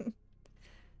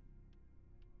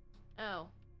 Oh.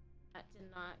 That did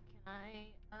not... Can I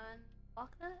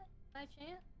unlock that by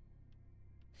chance?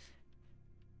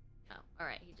 Oh,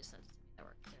 alright. He just sent it to me. That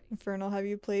works. There you go. Infernal, have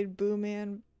you played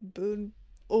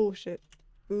Oh, shit.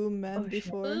 Boom Man Oh, shit.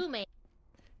 before? Ooh, man.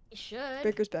 You should.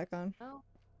 Breaker's back on. Oh.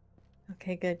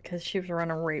 Okay, good, because she was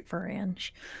running right for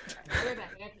Ange. We're back.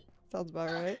 I got you. Sounds about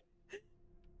right.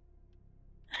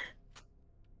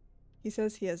 He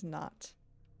says he has not.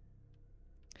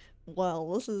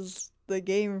 Well, this is the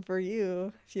game for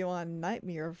you if you want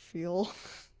nightmare fuel.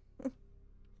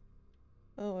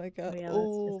 Oh my god. Yeah,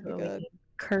 Oh that's my just what we god. need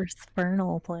Curse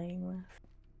Fernal playing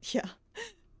with. Yeah.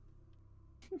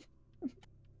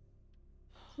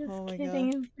 Just Oh my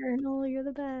kidding, Infernal, you're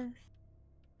the best.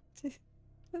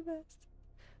 The best.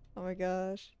 Oh my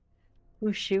gosh.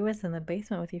 Ooh, she was in the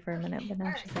basement with you for a minute, but now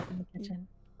Alright. she's up in the kitchen.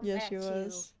 Yeah, Back she to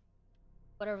was.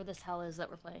 Whatever this hell is that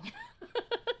we're playing.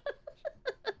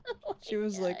 Oh She my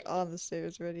was like God. on the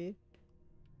stairs ready.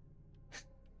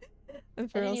 I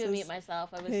Infernal didn't even says, mute myself.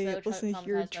 I was "Hey, so listen traumatized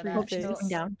here, by true that. Oh, she's face. going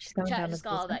down. She's going Chat down to just the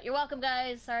got all basement. that. You're welcome,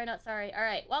 guys. Sorry, not sorry. All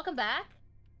right, welcome back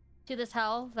to this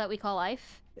hell that we call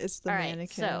life. It's the All right, mannequin.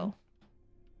 so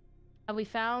have we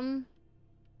found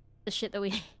the shit that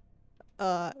we?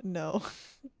 No.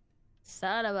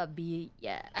 Son of a b.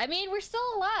 Yeah. I mean, we're still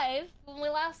alive. When we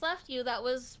last left you, that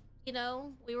was, you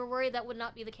know, we were worried that would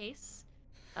not be the case.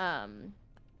 So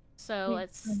We have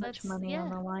let's so much money yeah. on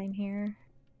the line here.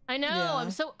 I know. Yeah.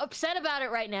 I'm so upset about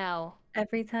it right now.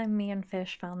 Every time me and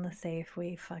Fish found the safe,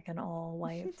 we fucking all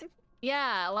wiped.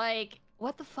 Yeah, like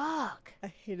what the fuck? I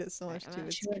hate it so much Alright, too. I'm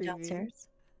It's She went creepy. downstairs.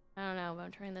 I don't know, but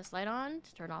I'm turning this light on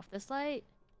to turn off this light.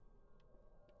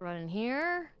 Run in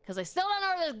here because I still don't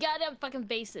know where this goddamn fucking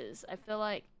base is. I feel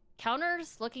like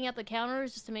counters. Looking at the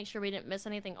counters just to make sure we didn't miss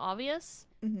anything obvious.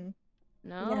 Mm-hmm.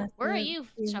 No. Yeah, Where are so you,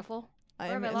 you- Shuffle? I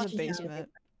Where am have I in the lost you? basement.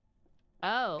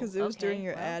 Oh, Because it was during okay,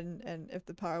 your well, ad, and if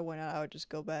the power went out, I would just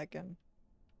go back and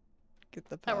get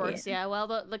the that power. works. Yeah. Well,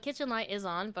 the kitchen light is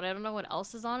on, but I don't know what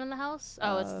else is on in the house.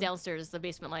 Oh, it's Uh, downstairs. The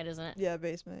basement light, isn't it? Yeah,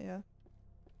 basement, yeah.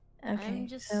 Okay,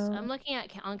 so I'm looking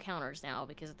at on counters now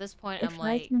because at this point if I'm I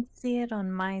like, can see it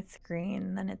on my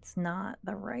screen, then it's not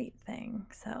the right thing.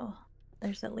 So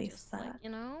there's at least just that. like,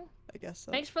 you know. I guess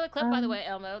so. Thanks for the clip, by the Um, way,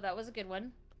 Elmo. That was a good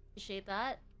one. Appreciate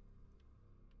that.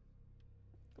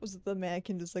 Was the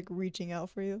mannequin just like reaching out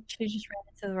for you? She just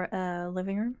ran into the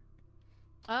living room.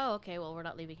 Oh, okay. Well, we're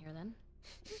not leaving here then.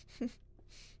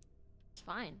 It's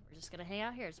fine. We're just gonna hang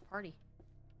out here. It's a party.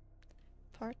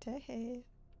 Party.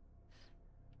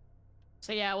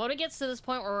 So yeah, when it gets to this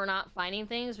point where we're not finding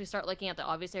things, we start looking at the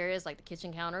obvious areas like the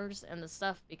kitchen counters and the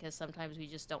stuff because sometimes we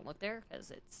just don't look there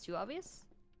because it's too obvious.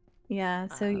 Yeah,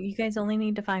 so Um, you guys only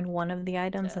need to find one of the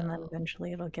items, and then so-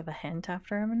 eventually it'll give a hint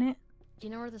after a minute. Do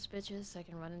you know where this bitch is so I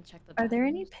can run and check the Are there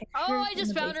any bathrooms? pictures? Oh, I in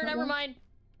just the found her. basement Never wall? mind.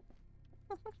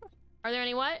 Are there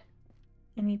any what?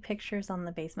 Any pictures on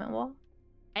the basement wall?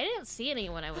 I didn't see any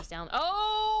when I was down.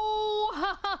 Oh!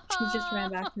 She just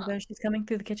ran back to there. She's coming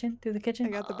through the kitchen. Through the kitchen. I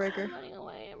got the breaker. I'm running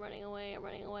away. I'm running away. I'm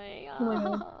running away. Oh my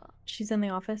God. She's in the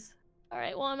office. All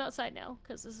right. Well, I'm outside now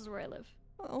because this is where I live.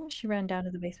 Oh, She ran down to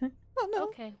the basement. oh no,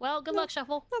 Okay. Well, good No. luck,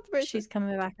 Shuffle. not the basement. She's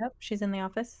coming back up. She's in the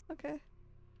office. Okay.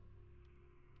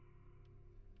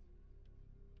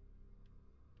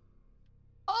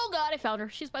 Oh God, I found her.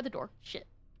 She's by the door. Shit.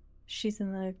 She's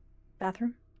in the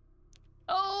bathroom.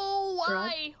 Oh, Garage?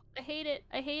 why? I hate it.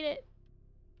 I hate it.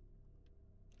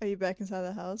 Are you back inside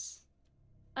the house?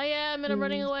 I am, and I'm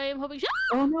running away. I'm hoping.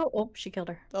 Oh no! Oh, she killed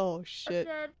her. Oh I'm shit.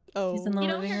 dead. Oh. She's in the You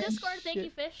don't living hear room. Discord? Thank you,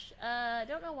 Shit. Fish. I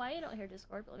don't know why you don't hear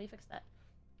Discord, but let me fix that.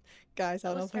 Guys, I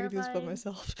That don't know was if I can do this by terrifying.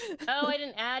 myself. Oh, I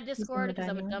didn't add in the Discord because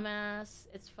I'm a dining room. dumbass.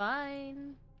 It's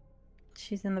fine.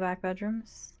 She's in the back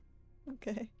bedrooms.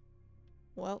 Okay.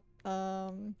 Well,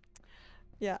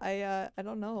 yeah, I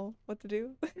don't know what to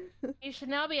do. You should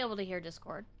now be able to hear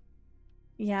Discord.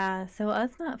 Yeah, so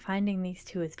us not finding these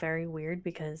two is very weird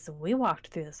because we walked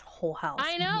through this whole house.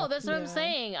 I know. That's what I'm Yeah.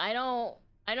 saying. I don't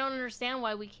understand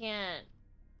why we can't.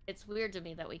 It's weird to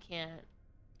me that we can't.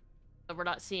 That we're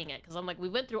not seeing it because I'm like we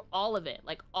went through all of it,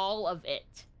 like all of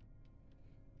it.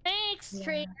 Thanks, Yeah.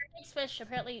 Trader. Thanks, Fish.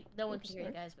 Apparently, no one Oops, can hear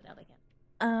you sorry. guys, but now they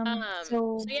can.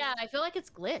 So Yeah, I feel like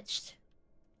it's glitched.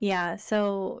 yeah,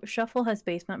 so Shuffle has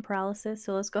basement paralysis,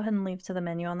 so let's go ahead and leave to the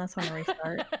menu on this one and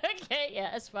restart. Okay, yeah,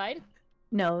 that's fine.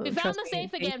 No, We found trust the me,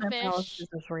 safe again, basement Fish, paralysis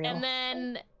is real. and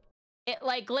then it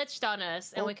like glitched on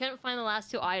us, and we couldn't find the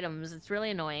last 2 items. It's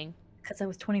really annoying. Because it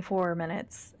was 24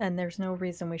 minutes, and there's no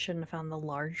reason we shouldn't have found the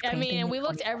large I painting mean, and in we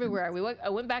looked 24 everywhere. minutes. I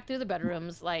went back through the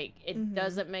bedrooms. Like, it Mhm.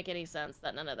 doesn't make any sense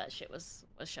that none of that shit was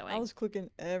showing. I was clicking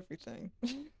everything.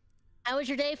 How was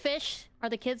your day, Fish? Are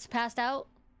the kids passed out?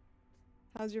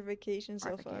 How's your vacation so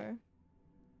Mark, I can't. far?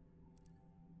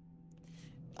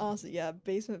 Honestly, yeah,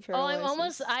 basement Oh,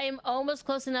 paralysis. I'm almost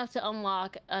close enough to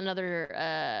unlock another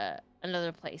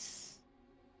place.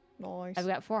 Nice. I've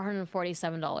got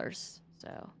 $447.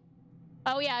 So,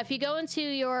 oh yeah, if you go into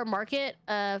your market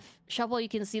shuffle, you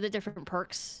can see the different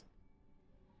perks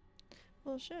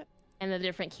Oh shit. and the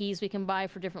different keys we can buy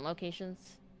for different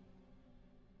locations.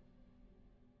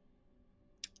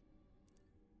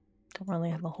 Don't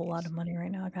really have a whole lot of money right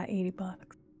now. I got $80.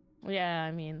 Yeah,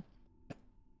 I mean,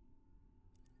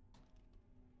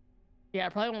 yeah, I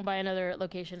probably won't buy another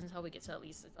location until we get to at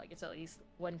least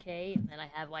 1K, and then I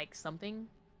have like something,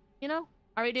 you know.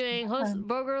 Are we doing host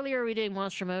Vogue early, or are we doing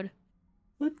monster mode?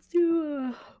 Let's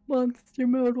do monster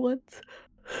mode once.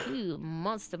 Ooh,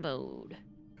 monster mode.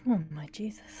 Oh my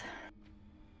Jesus.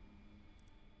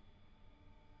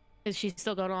 Is she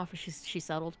still going off, or she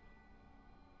settled?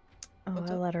 Oh,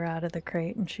 What's I up? let her out of the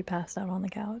crate and she passed out on the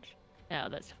couch. Yeah,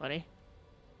 that's funny.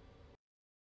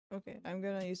 Okay, I'm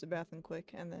gonna use the bathroom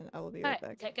quick, and then I will be All right right,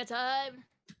 back. take your time.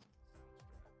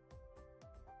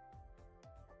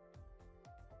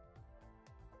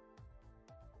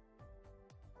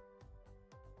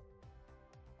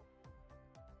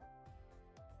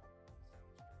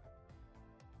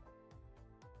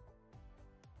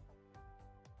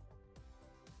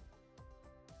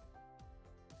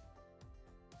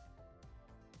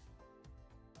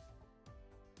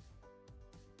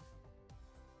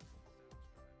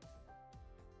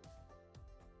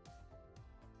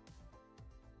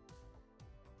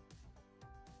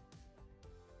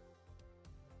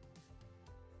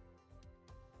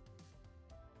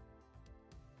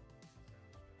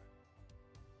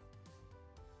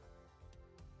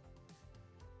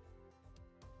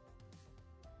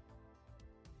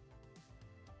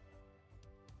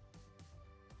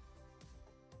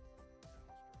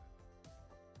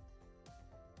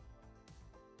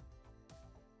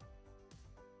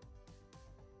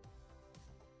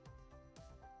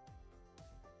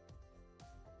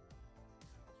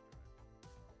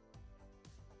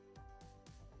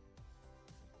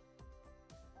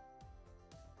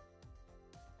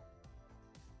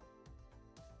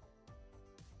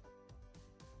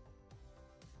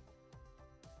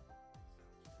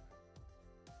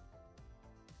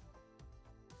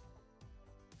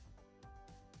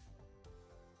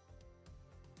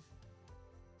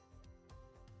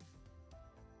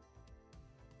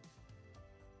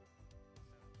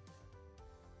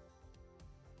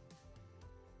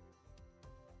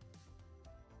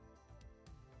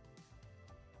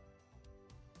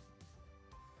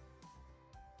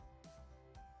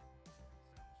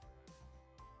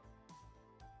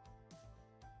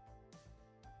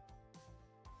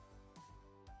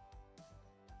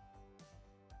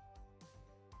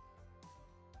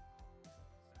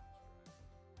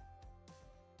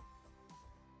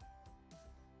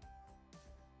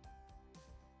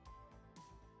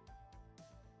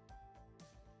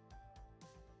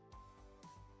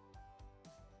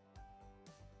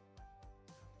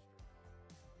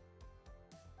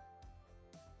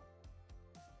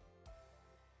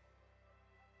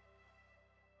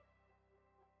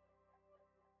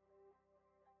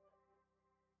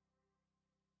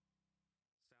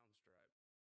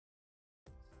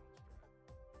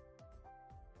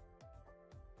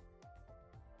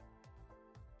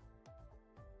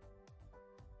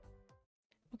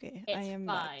 Okay, It's I am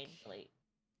fine. back. Wait.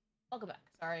 Welcome back.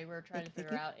 Sorry, we were trying to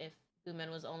figure out if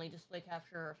Boomin was only display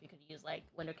capture or if you could use like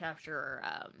window capture or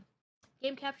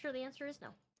game capture. The answer is no.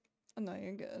 Oh no,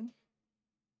 you're good.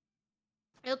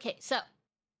 Okay, so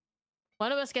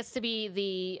one of us gets to be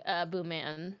the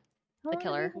Booman, the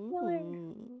killer.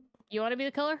 Ooh. You want to be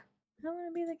the killer? I want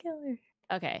to be the killer.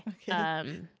 Okay.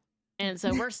 Okay. And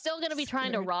so we're still gonna be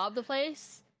trying to Scared. rob the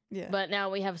place. Yeah. But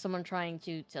now we have someone trying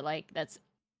to like that's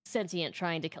sentient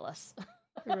trying to kill us.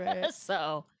 Right.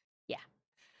 So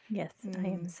Yes, I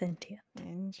am sentient.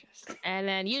 Interesting. and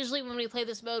then usually when we play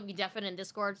this mode, we deafen in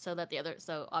Discord so that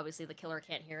so obviously the killer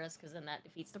can't hear us because then that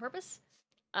defeats the purpose.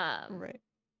 Right.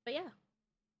 But yeah.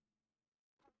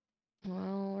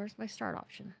 Well, where's my start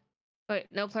option? Wait,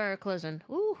 no player closing.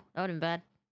 Ooh, that would have been bad.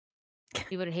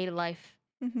 You would have hated life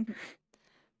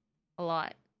a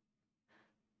lot.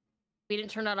 We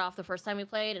didn't turn that off the first time we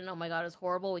played, and oh my god, it was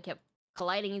horrible. We kept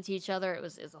colliding into each other. It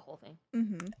was a whole thing.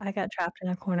 Mm-hmm. I got trapped in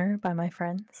a corner by my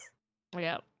friends.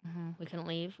 Yeah. We couldn't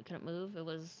leave. We couldn't move. It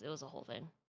was a whole thing.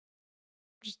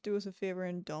 Just do us a favor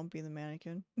and don't be the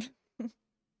mannequin.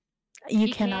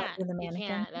 You cannot can't. be the You mannequin.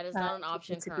 can't. That is not an You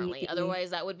option need to be currently. the- Otherwise,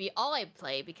 that would be all I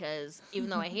play because even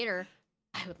though I hate her,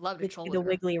 I would love to It's troll the with her.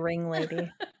 wiggly ring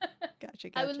lady. Gotcha.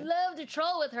 I would love to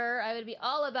troll with her. I would be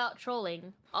all about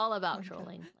trolling. All about Okay.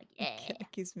 trolling. Like, yeah.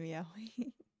 Cat keeps meowing.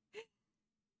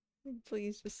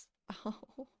 Please just.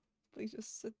 Oh, please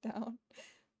just sit down.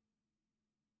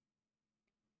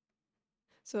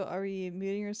 So, are we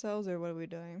muting ourselves or what are we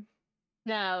doing?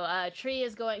 No, Tree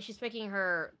is going. She's picking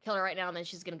her killer right now, and then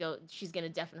she's gonna go. She's gonna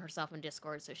deafen herself in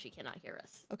Discord so she cannot hear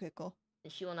us, Okay, cool.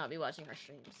 and she will not be watching our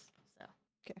streams. So.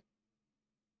 Okay.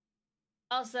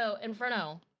 Also,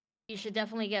 Inferno, you should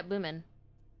definitely get booming.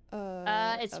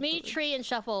 It's me, absolutely. Tree, and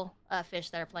Shuffle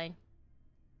Fish that are playing.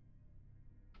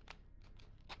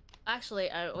 Actually,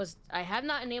 I have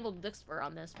not enabled Dixper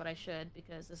on this, but I should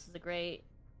because this is a great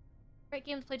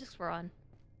game to play Dixper on.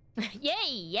 Yay!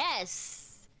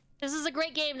 Yes. This is a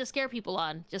great game to scare people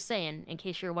on. Just saying, in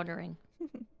case you're wondering.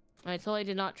 I totally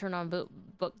did not turn on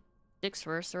book Dix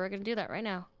first, so we're gonna do that right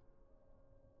now.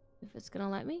 If it's gonna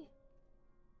let me.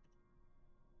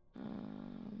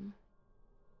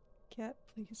 Cat,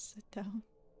 please sit down.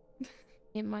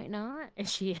 It might not.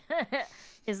 Is she?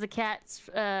 Is the cat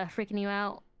freaking you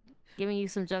out, giving you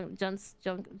some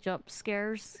jump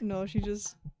scares? No, she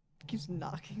just keeps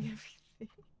knocking everything.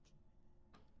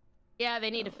 Yeah,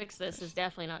 they need to fix this. It's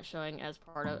definitely not showing as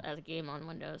part of as a game on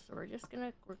Windows. So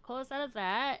we're close out of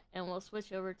that, and we'll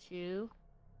switch over to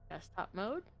desktop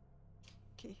mode.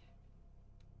 Okay.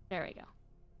 There we go.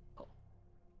 Cool.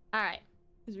 All right.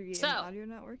 Is your game So, audio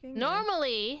not working?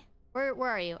 Normally, where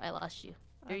are you? I lost you.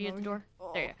 Are you at the door?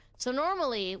 Oh. There you go. So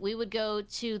normally we would go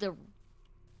to the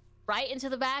right into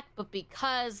the back, but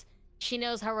because she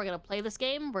knows how we're gonna play this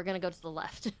game, we're gonna go to the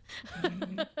left.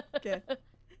 Okay.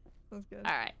 Sounds good.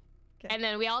 All right. 'Kay. And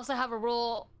then we also have a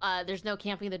rule. There's no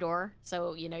camping the door,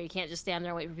 so you can't just stand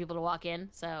there and wait for people to walk in.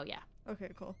 So yeah. Okay,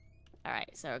 cool. All right.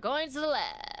 So we're going to the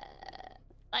left.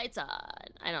 Lights on.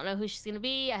 I don't know who she's gonna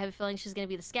be. I have a feeling she's gonna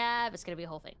be the scab. It's gonna be a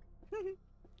whole thing. All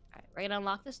right. We're gonna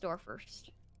unlock this door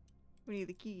first. We need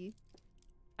the key.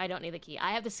 I don't need the key.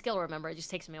 I have the skill, remember. It just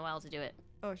takes me a while to do it.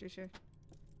 Oh, sure.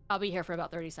 I'll be here for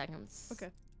about 30 seconds. Okay.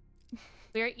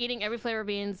 We are eating every flavor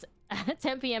beans at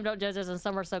 10 p.m. Don't judge us, and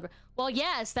some are so good. Well,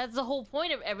 yes, that's the whole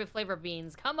point of every flavor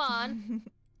beans. Come on.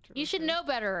 You should know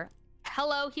better.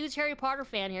 Hello, huge Harry Potter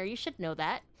fan here. You should know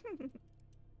that.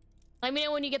 Let me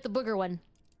know when you get the booger one.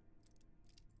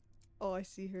 Oh, I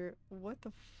see her. What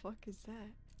the fuck is that?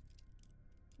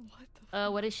 What the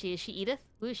fuck? What is she? Is she Edith?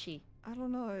 Who is she? I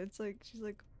don't know. It's like she's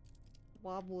like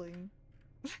wobbling.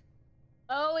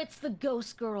 Oh, it's the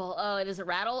ghost girl. Oh, it is a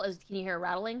rattle? Can you hear it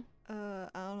rattling? I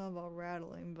don't know about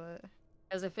rattling, but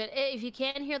Because if you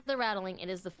can't hear the rattling, it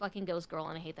is the fucking ghost girl,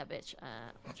 and I hate that bitch.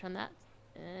 I'll turn that.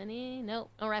 No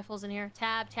rifles in here.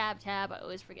 Tab. I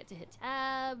always forget to hit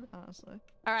tab. honestly.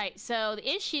 All right, so the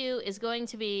issue is going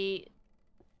to be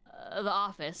the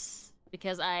office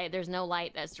because there's no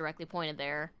light that's directly pointed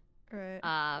there.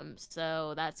 Right.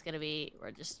 So that's gonna be,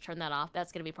 or just turn that off.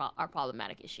 That's gonna be our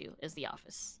problematic issue is the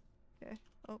office. Okay.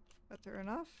 Oh, that's her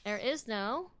enough. There is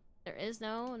no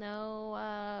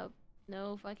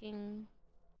fucking.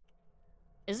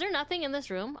 Is there nothing in this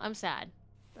room? I'm sad.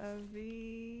 That would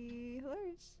be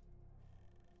hilarious.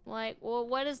 Like, well,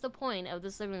 what is the point of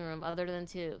this living room other than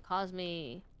to cause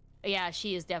me? Yeah,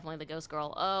 she is definitely the ghost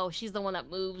girl. Oh, she's the one that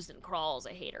moves and crawls.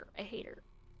 I hate her. I hate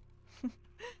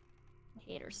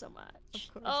her so much.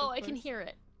 Of course, Oh, of I can course. hear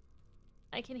it.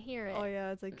 I can hear it. Oh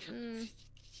yeah, it's like.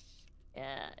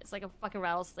 Yeah, it's like a fucking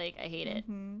rattlesnake. I hate it.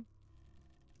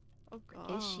 Oh god.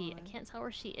 Where is she? I can't tell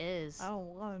where she is. I don't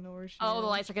want to know where she Oh, is. the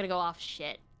lights are gonna go off.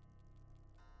 Shit.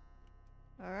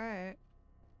 All right.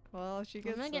 Well, she I'm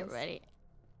gets. gonna get us. ready.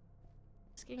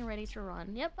 Just getting ready to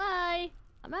run. Yep, bye.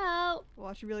 I'm out.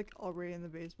 Well, she'd be like already in the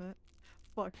basement.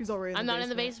 Fuck, she's already in I'm the not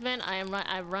basement. in the basement.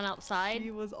 I've run outside.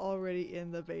 She was already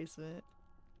in the basement.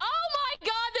 Oh my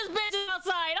god, this bitch is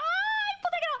outside! Ah,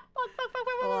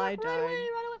 Oh, I run died. away,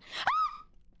 run away.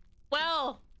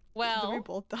 Ah! Did we Well,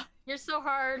 both die? you're so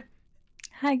hard.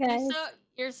 Hi guys.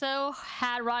 You're so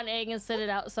had rotten egg and sit it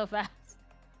out so fast.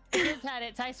 You just had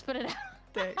it. Ty spit it out.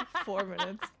 Dang, 4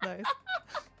 minutes. Nice.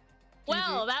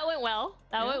 Well, GG. that went well.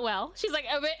 That Yeah. went well. She's like,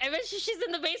 I bet she's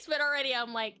in the basement already.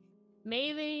 I'm like,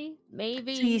 maybe.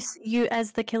 So you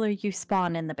as the killer, you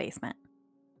spawn in the basement.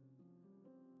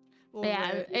 Well, Yeah,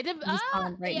 right. it did. You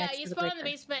spawn right Yeah, next you to the spawn in the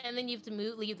breaker. basement and then you have to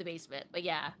leave the basement. But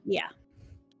yeah. Yeah.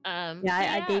 Yeah, So I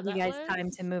yeah, gave you that guys time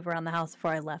to was move around the house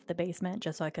before I left the basement,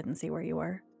 just so I couldn't see where you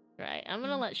were. right. I'm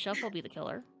gonna let Shuffle be the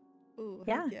killer. Ooh,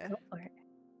 Yeah, heck yeah. go for it.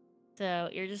 So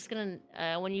you're just gonna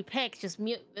when you pick, just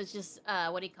mute. It's just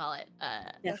what do you call it?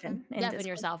 Deafen in Deafen Discord.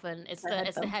 yourself, and it's The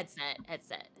the headphones.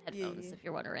 headphones. Yeah. If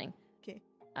you're wondering. Okay.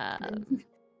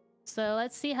 So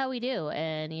let's see how we do,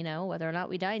 and whether or not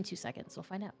we die in 2 seconds. We'll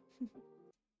find out.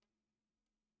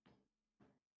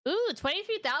 Ooh,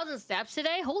 23,000 steps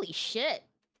today. Holy shit!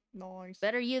 Nice.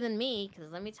 Better you than me,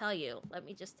 because let me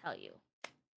just tell you.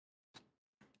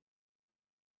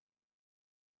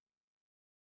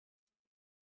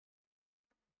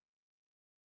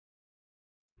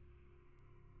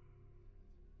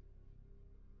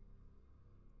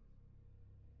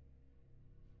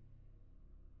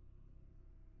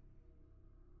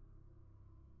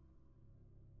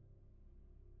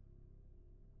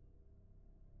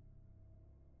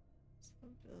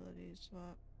 Ability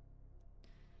swap.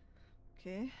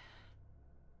 Okay.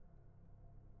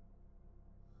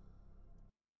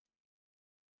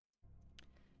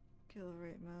 Kill the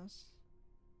right mouse.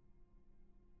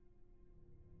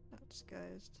 Not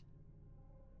disguised.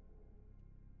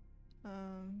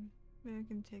 Maybe I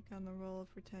can take on the role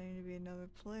of pretending to be another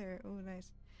player. Oh,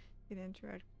 nice. You can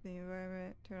interact with the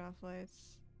environment, turn off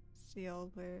lights, see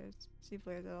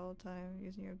players at all time.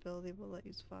 Using your ability will let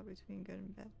you swap between good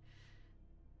and bad.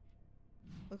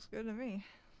 Looks good to me.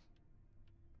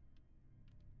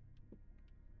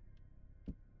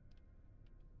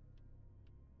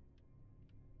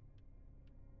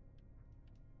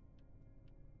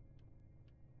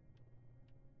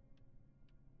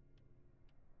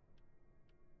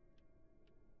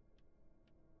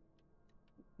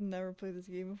 Never played this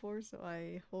game before, so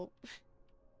I hope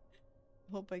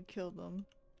I kill them.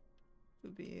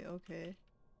 It'll be okay.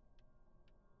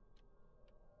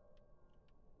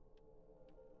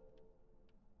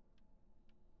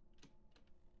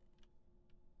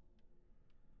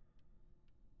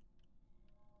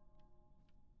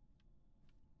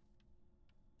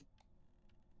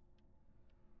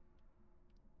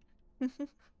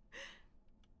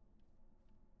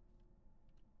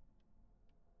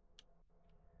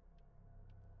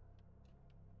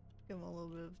 Give him a little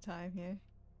bit of time here.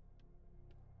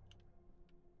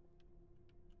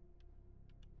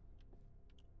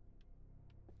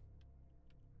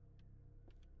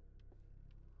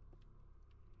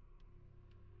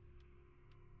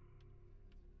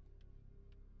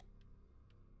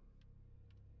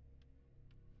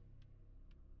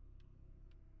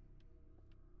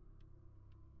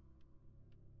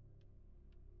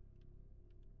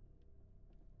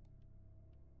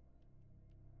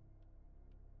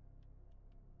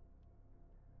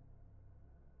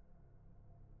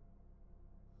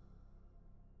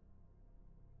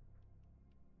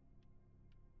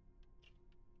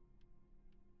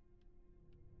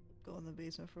 Go in the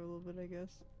basement for a little bit, I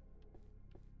guess.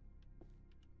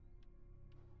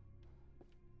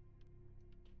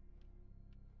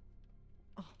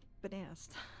 Oh, bananas.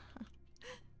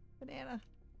 Banana.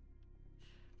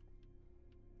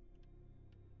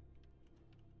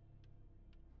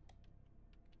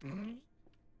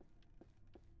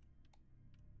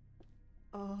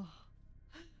 Oh.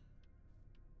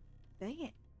 Dang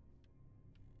it.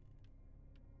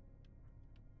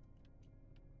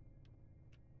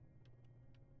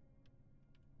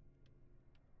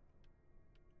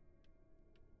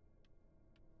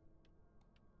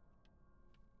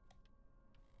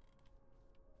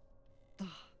 Ugh.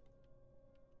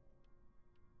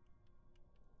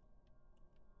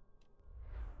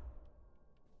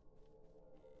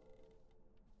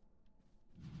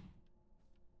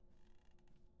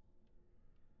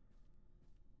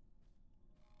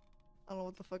 I don't know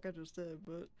what the fuck I just did,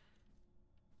 but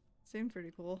seemed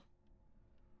pretty cool.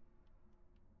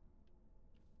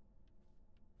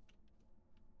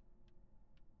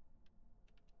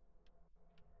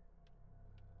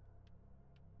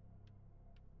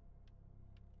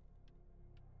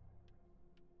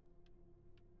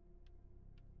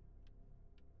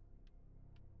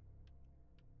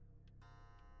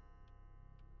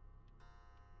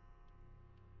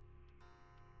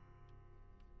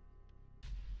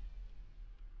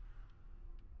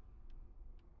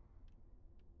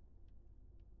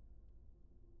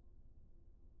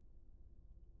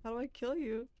 How do I kill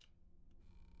you?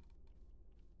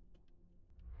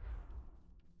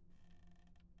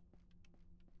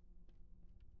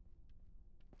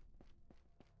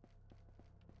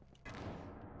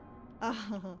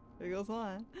 Ah, there goes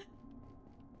one.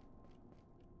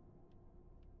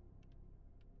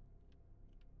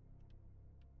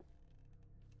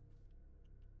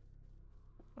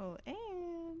 Oh, Ange.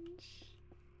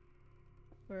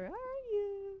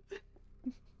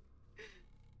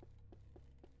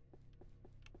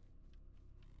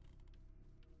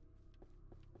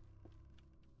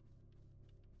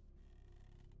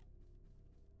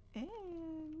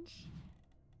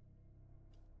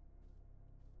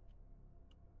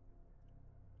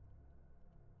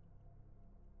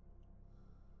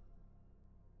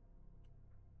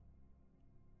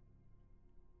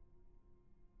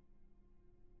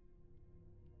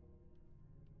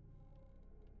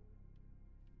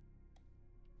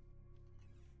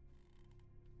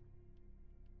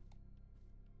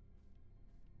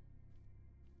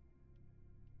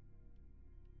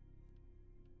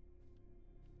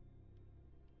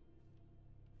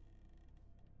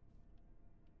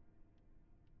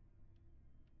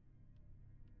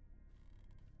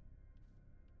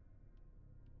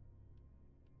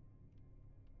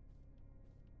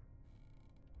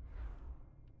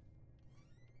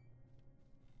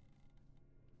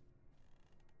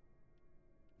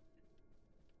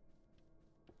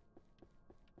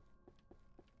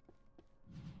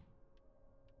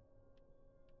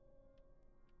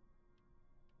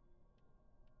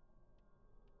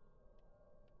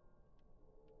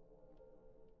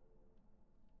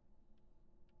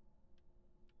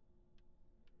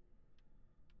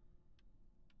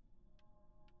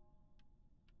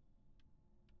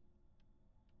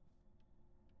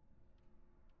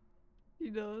 He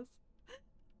knows.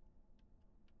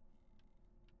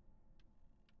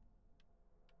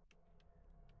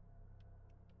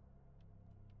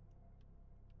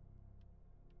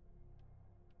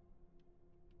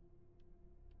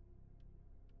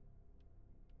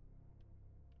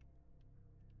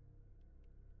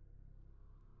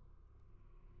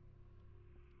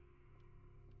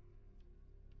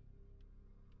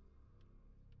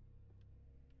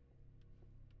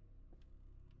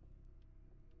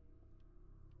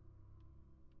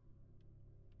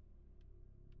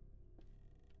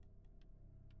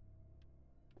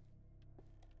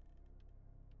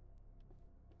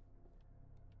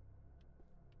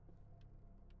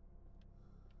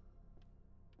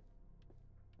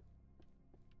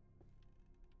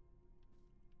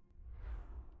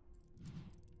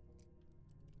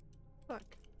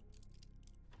 Fuck.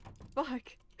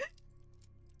 Fuck.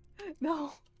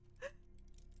 No.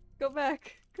 Go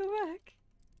back. Go back.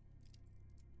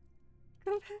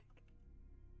 Go back.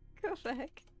 Go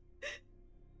back.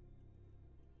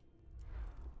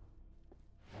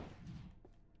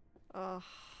 Oh.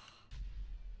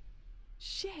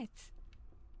 Shit.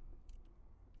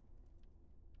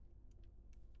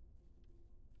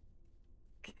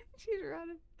 She's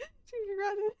running. She's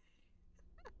running.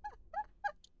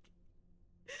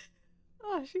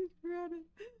 Oh, she's running.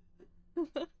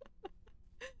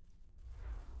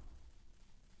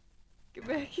 Get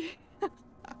back here.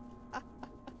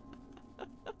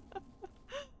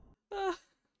 Ah.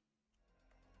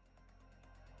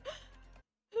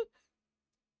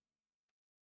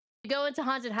 You go into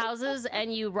haunted houses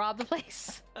and you rob the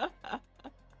place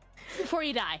before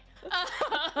you die.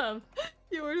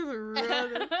 You were just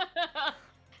running.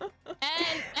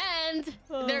 and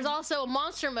there's also a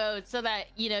monster mode so that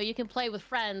you can play with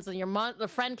friends and the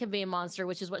friend can be a monster,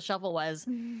 which is what Shuffle was,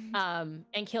 and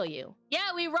kill you.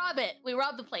 Yeah, we rob it. We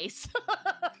rob the place.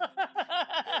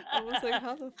 I was like,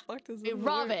 how the fuck does this We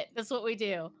rob work? it. That's what we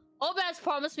do. Obad's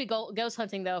promised me ghost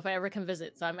hunting though if I ever can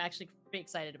visit, so I'm actually pretty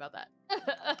excited about that.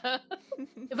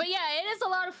 But yeah, it is a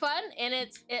lot of fun, and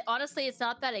honestly, it's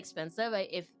not that expensive.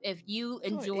 If you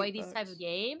It's only enjoy $8 these type of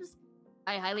games,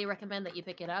 I highly recommend that you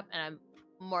pick it up, and I'm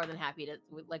more than happy to,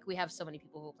 like, we have so many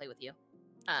people who will play with you.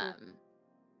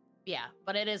 Yeah,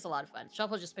 but it is a lot of fun.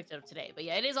 Shuffle just picked it up today, but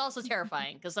yeah, it is also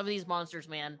terrifying because some of these monsters,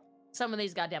 man, some of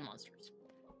these goddamn monsters.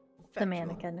 The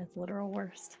mannequin is literal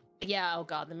worst. Yeah, oh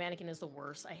god, the mannequin is the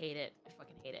worst. I hate it. I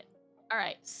fucking hate it. All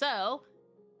right, so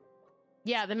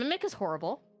yeah, the mimic is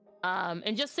horrible.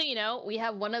 And just so you know, we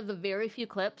have one of the very few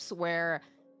clips where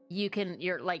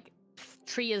your like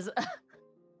tree is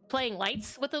playing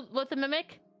lights with the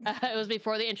mimic. It was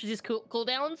before they introduced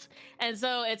cooldowns, and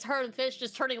so it's her and Fish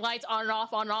just turning lights on and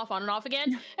off, on and off, on and off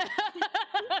again,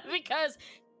 because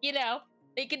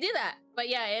they can do that. But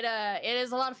yeah, it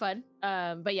is a lot of fun.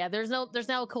 But yeah, there's now a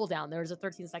cooldown. There was a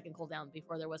 13-second cooldown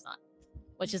before there was not,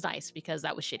 which is nice because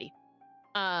that was shitty.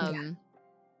 Yeah.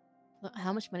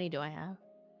 How much money do I have?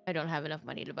 I don't have enough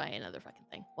money to buy another fucking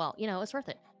thing. Well, it's worth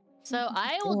it. So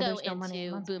I will go there's no money in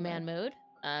into Monster Boo Man mode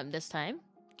this time.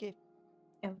 Okay.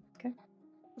 Yeah, okay.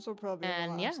 This will probably be the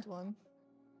last one.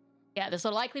 Yeah, this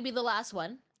will likely be the last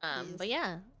one. Yes. But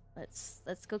yeah,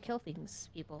 let's go kill things,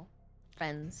 people,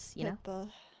 friends. Pippa.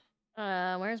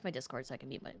 Where's my Discord so I can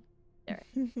mute my? There.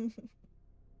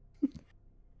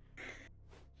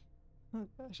 Oh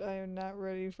gosh, I am not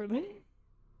ready for that.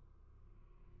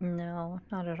 No,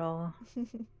 not at all.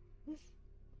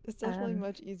 It's definitely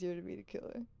much easier to be the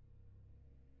killer.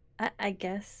 I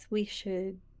guess we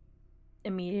should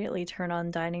immediately turn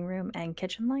on dining room and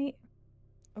kitchen light.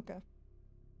 Okay.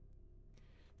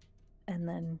 And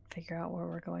then figure out where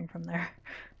we're going from there.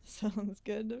 Sounds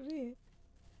good to me.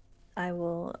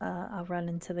 I'll run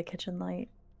into the kitchen light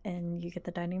and you get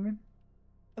the dining room.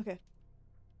 Okay.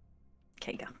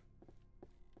 Okay, go.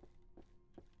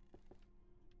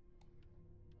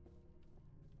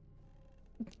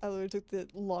 I literally took the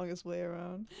longest way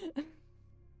around.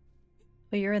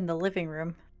 Well, you're in the living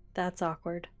room. That's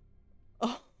awkward.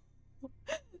 Oh,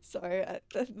 sorry.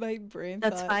 My brain.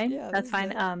 That's thought, fine. yeah, That's this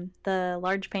fine. is it. The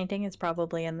large painting is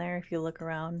probably in there if you look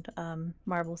around.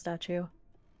 Marble statue.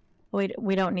 Wait,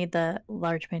 we don't need the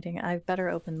large painting. I better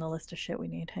open the list of shit we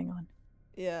need. Hang on.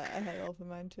 Yeah, I had it open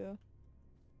mine too.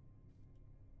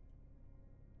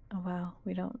 Oh wow,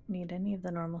 we don't need any of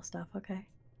the normal stuff. Okay.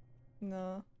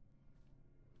 No.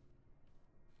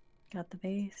 Got the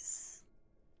base.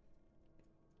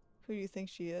 Who do you think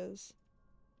she is?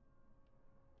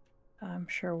 I'm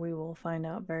sure we will find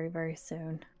out very, very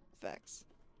soon. Facts.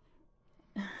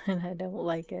 And I don't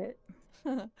like it.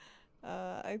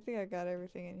 I think I got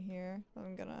everything in here.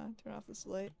 I'm gonna turn off this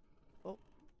light. Oh.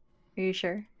 Are you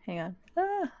sure? Hang on.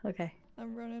 Ah, okay.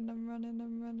 I'm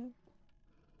running.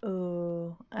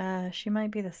 Oh, she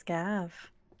might be the scav.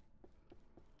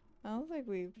 I don't think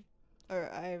we've...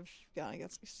 Or I've gone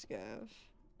against the scav.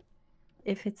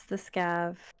 If it's the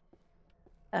scav,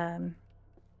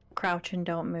 crouch and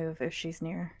don't move if she's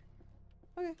near.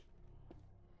 Okay.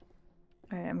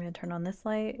 Alright, I'm gonna turn on this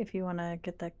light if you wanna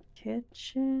get the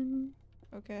kitchen.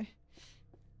 Okay.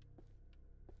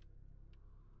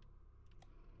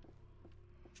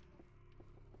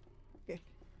 Okay.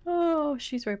 Oh,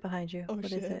 she's right behind you. Oh, What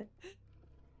shit. is it?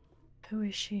 Who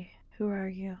is she? Who are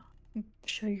you?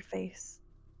 Show your face.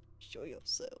 Show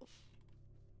yourself.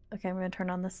 Okay, I'm gonna turn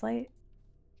on this light.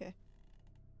 Okay.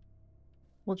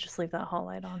 We'll just leave that hall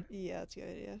light on. Yeah, that's a good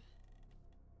idea.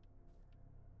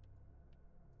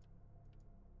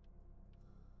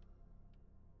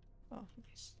 Oh,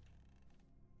 nice.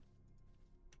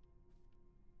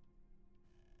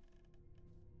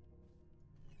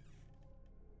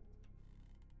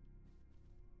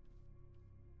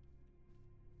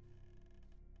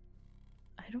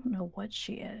 I don't know what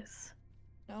she is.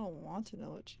 I don't want to know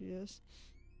what she is.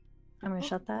 I'm gonna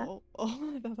shut that. Oh,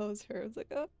 I thought that was her. I was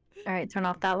like, oh. Alright, turn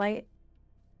off that light.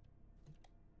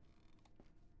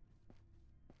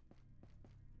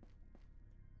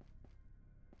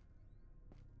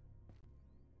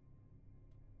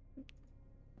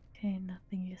 Okay,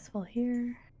 nothing useful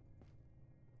here.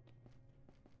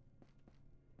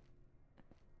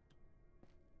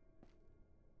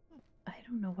 I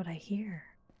don't know what I hear.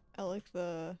 I like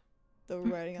the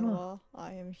writing on the wall.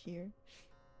 I am here.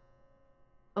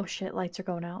 Oh shit, lights are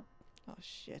going out. Oh,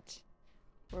 shit.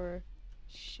 Or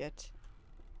shit.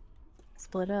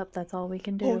 Split up, that's all we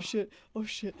can do. Oh, shit. Oh,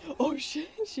 shit. Oh, shit.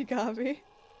 She got me.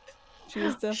 She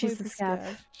is definitely She's the the scav.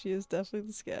 scav. She is definitely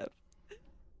the scav.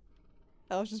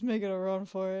 I was just making a run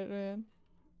for it, man.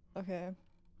 Okay.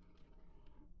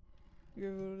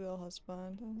 Your voodoo doll has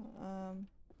spawned.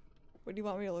 What do you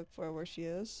want me to look for? Where she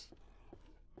is?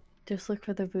 Just look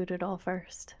for the voodoo doll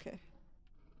first. Okay.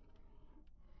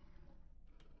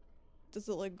 Does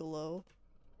it like glow?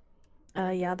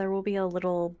 Yeah, there will be a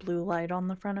little blue light on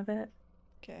the front of it.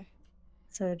 Okay.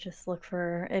 So just look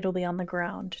for, it'll be on the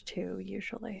ground too,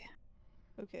 usually.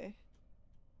 Okay.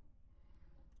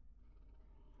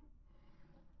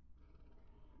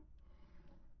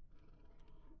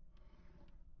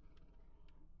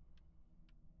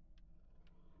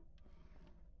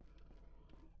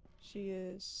 She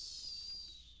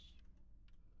is...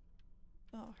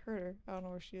 Oh, heard her. I don't know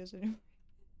where she is anymore.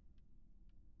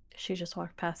 She just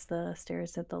walked past the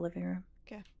stairs at the living room.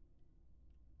 Okay.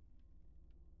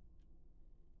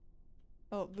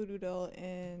 Oh, voodoo doll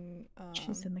in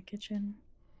She's in the kitchen.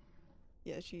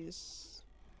 yeah, she's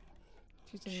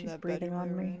in She's that breathing bedroom on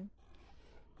they were me. in.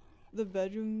 The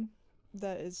bedroom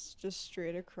that is just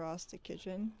straight across the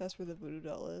kitchen, that's where the voodoo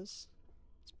doll is.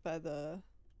 It's by the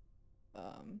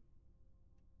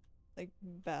like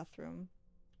bathroom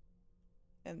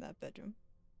in that bedroom.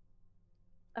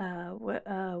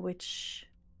 Which,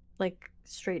 like,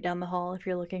 straight down the hall if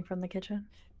you're looking from the kitchen?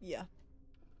 Yeah.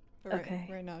 But Okay.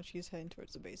 right now she's heading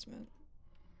towards the basement.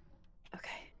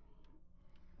 Okay.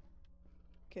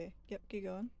 Okay, yep, keep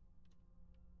going.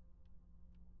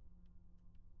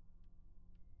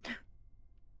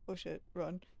 Oh shit,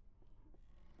 run.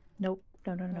 Nope.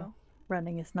 No. No?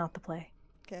 Running is not the play.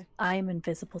 Okay. I am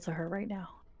invisible to her right now.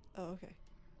 Oh, okay.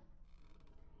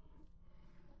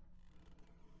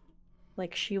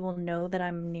 Like, she will know that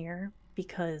I'm near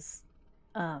because,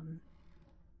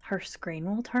 her screen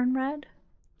will turn red.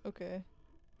 Okay.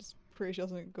 Just pray she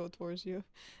doesn't go towards you.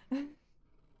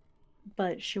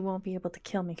 But she won't be able to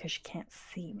kill me because she can't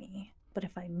see me. But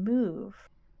if I move,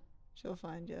 She'll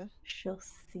find you. she'll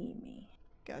see me.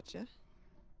 Gotcha.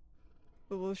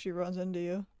 But what if she runs into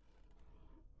you?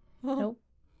 Nope.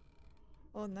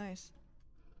 Oh, nice.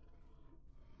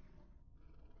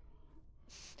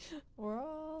 We're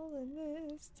all in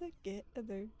this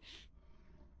together.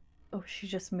 Oh, she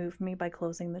just moved me by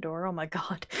closing the door. Oh my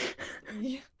god.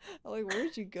 Yeah. Like,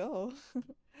 where'd you go?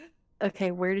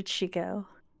 Okay, where did she go?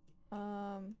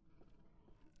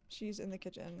 She's in the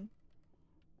kitchen.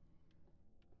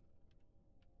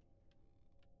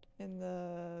 In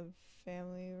the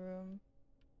family room.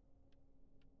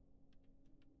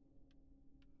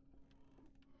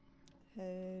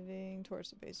 Heading towards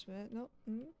the basement. Nope.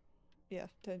 Yeah,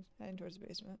 heading towards the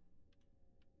basement.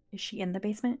 Is she in the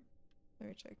basement? Let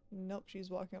me check. Nope, she's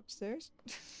walking upstairs.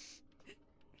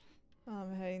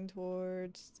 I'm heading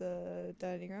towards the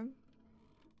dining room.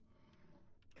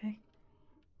 Okay.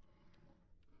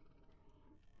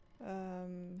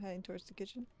 Heading towards the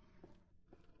kitchen.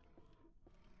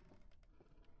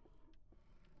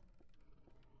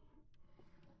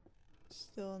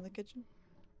 Still in the kitchen?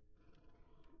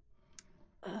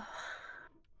 Ugh.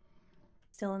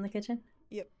 Still in the kitchen?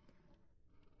 Yep.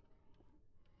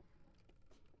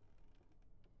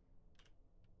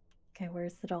 Okay,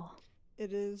 where's the doll?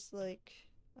 It is like,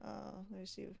 let me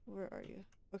see, where are you?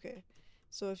 Okay,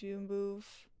 so if you move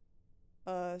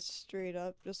straight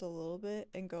up just a little bit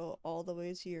and go all the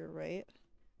way to your right,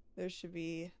 there should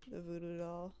be the voodoo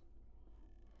doll.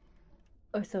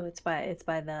 Oh, so it's by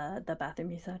the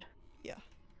bathroom you said? Yeah.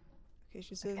 Okay,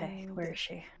 she's Okay, in where the is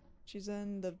she? she's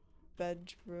in the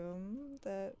bedroom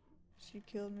that she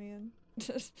killed me in.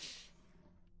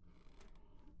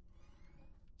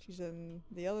 She's in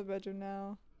the other bedroom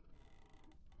now.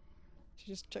 She's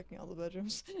just checking all the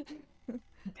bedrooms.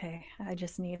 Okay, I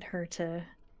just need her to.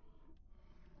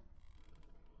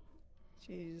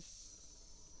 She's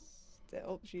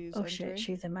oh, she's Oh shit, entering.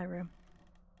 she's in my room.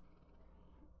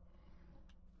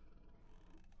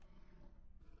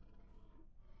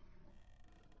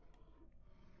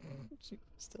 She's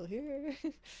still here.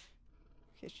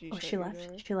 Okay, she Oh, shut she your left?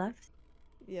 door. She left?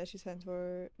 Yeah, she's heading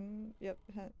toward. Yep.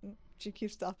 She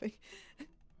keeps stopping.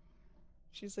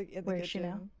 She's like in the Where is she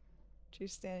now? kitchen.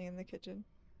 She's standing in the kitchen.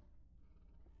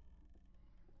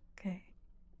 Okay.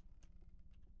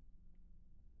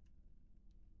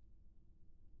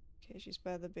 Okay, she's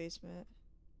by the basement.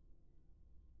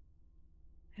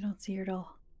 I don't see your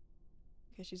doll.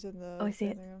 Okay, she's in Oh, I the see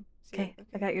it. family room. See it? Okay, I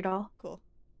Okay, got your doll. cool.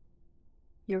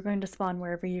 You're going to spawn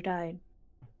wherever you died.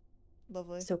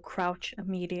 Lovely. So crouch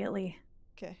immediately.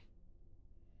 Okay.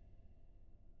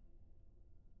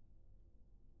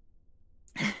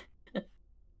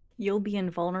 You'll be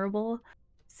invulnerable.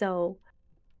 So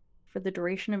for the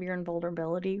duration of your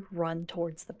invulnerability, run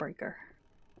towards the breaker.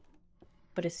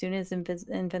 But as soon as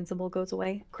invincible goes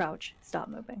away, crouch, stop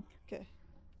moving. Okay.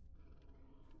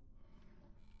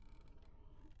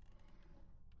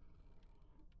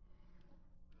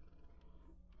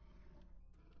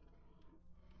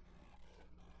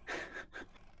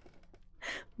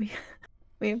 we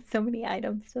we have so many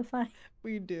items to find.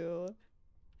 We do.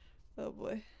 Oh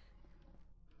boy.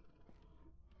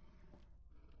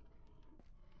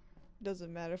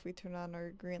 Doesn't matter if we turn on our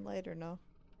green light or no.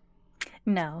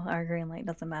 No, our green light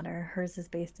doesn't matter. Hers is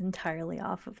based entirely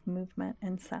off of movement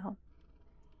and sound.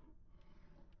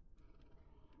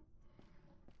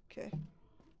 Okay.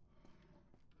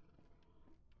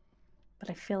 But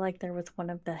I feel like there was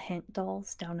one of the hint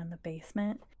dolls down in the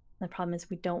basement. The problem is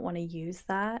we don't want to use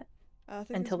that I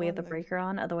think until there's we have one the breaker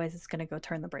on. Otherwise, it's going to go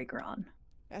turn the breaker on.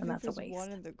 I And think that's a there's waste.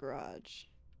 one in the garage.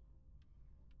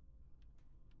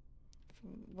 From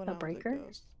when A I was breaker? a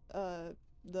ghost.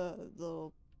 The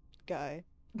little guy.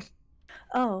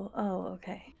 Oh,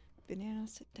 okay. Banana,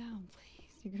 sit down, please.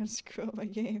 You're gonna screw up my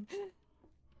game.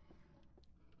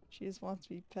 She just wants to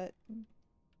be pet.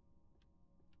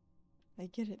 I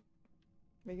get it.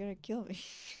 You're gonna kill me.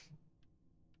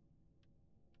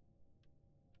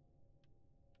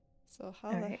 So how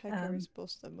the Alright, heck are we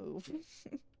supposed to move?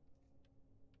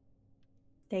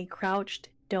 stay crouched,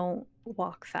 don't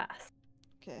walk fast.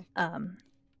 Okay.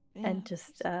 And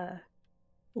just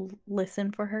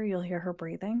listen for her. You'll hear her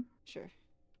breathing. Sure.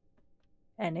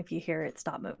 And if you hear it,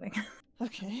 stop moving.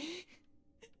 Okay.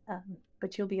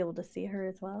 But you'll be able to see her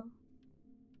as well.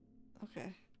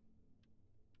 Okay.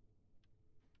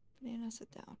 Banana, sit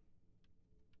down.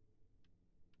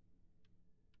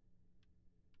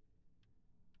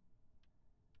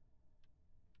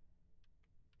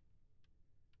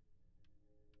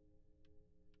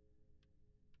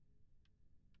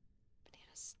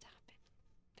 Banana, stop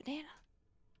it. Banana.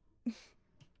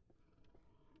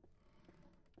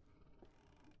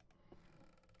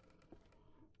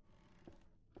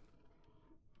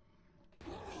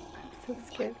 I'm so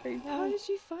scared right now. How did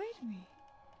she find me?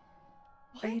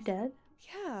 Are you dead?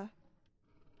 Yeah.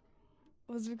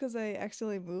 Was it because I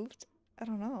accidentally moved? I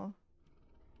don't know.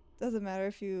 Doesn't matter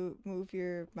if you move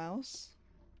your mouse.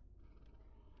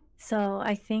 So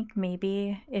I think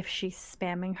maybe if she's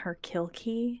spamming her kill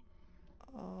key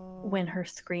when her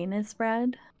screen is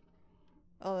red,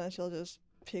 Oh, then she'll just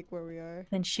pick where we are.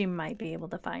 then she might be able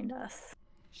to find us.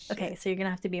 Shit. Okay, so you're gonna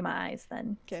have to be my eyes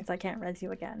then, 'Kay. since I can't res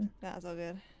you again. Nah, it's all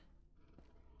good.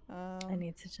 I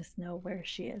need to just know where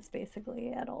she is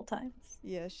basically at all times.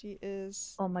 Yeah, she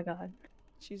is. Oh my god.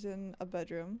 She's in a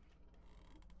bedroom.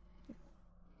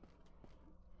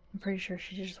 I'm pretty sure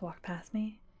she just walked past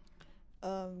me.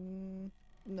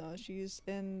 No, she's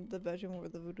in the bedroom where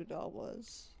the voodoo doll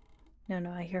was.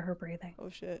 No, I hear her breathing. Oh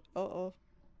shit. Uh-oh.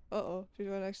 Uh-oh. She's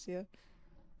right next to you.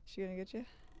 She gonna get you?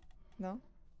 No?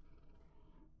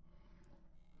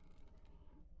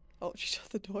 Oh, she shut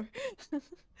the door.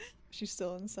 She's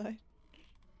still inside.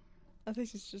 I think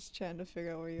she's just trying to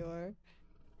figure out where you are.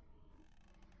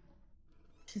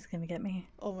 She's gonna get me.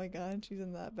 Oh my god, she's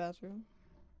in that bathroom.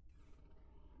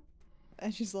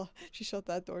 And she shut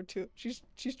that door too. She's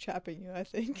trapping you, I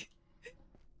think.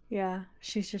 Yeah,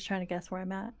 she's just trying to guess where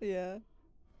I'm at. Yeah.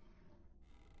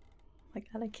 Oh my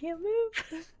god, I can't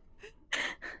move.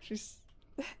 She's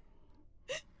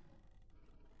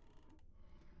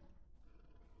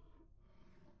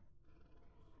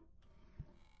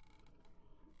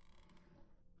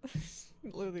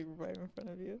literally right in front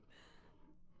of you.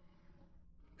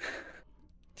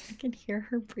 I can hear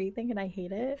her breathing and I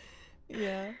hate it.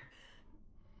 Yeah.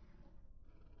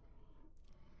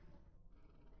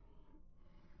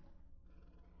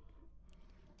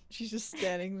 She's just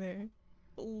standing there.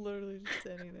 Literally just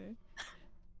standing there.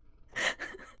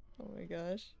 Oh my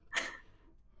gosh.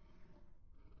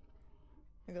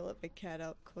 I'm gonna let my cat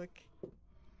out quick.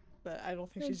 But I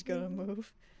don't think she's gonna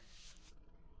move.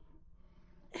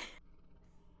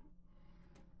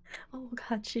 Oh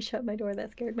god, she shut my door.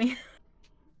 That scared me.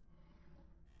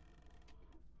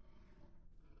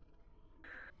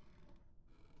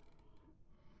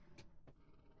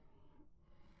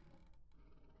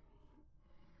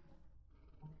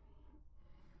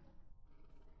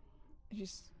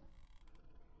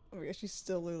 Oh my gosh, she's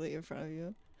still literally in front of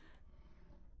you.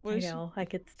 I know, I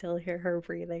could still hear her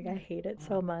breathing. I hate it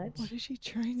so much. What is she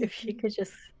trying to If she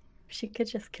could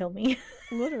just kill me.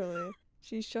 Literally.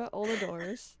 She shut all the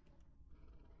doors.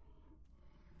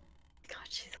 God,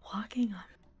 she's walking on.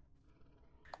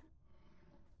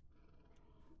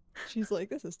 She's like,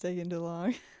 this is taking too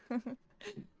long.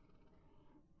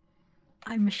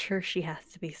 I'm sure she has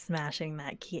to be smashing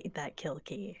that kill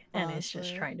key, and is just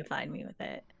Honestly. trying to find me with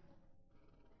it.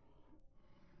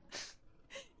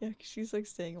 Yeah, 'cause she's like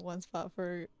staying in one spot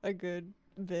for a good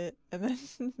bit and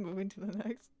then moving to the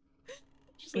next.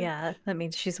 She's like, Yeah, that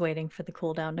means she's waiting for the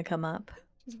cooldown to come up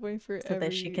she's waiting for so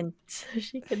that she can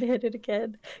hit it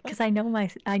again. Because I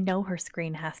know her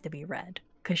screen has to be red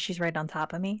because she's right on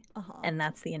top of me, and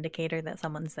that's the indicator that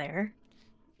someone's there.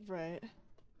 Right.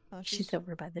 She's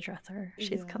over by the dresser.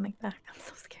 She's coming back. I'm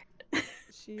so scared.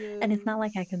 She is. And it's not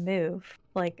like I can move.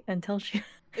 Like until she.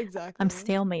 Exactly. I'm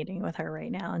stalemating with her right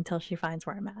now until she finds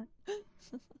where I'm at.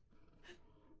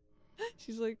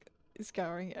 She's like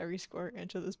scouring every square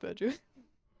inch of this bedroom.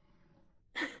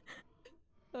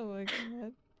 Oh my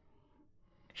god.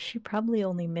 She probably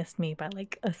only missed me by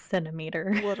like a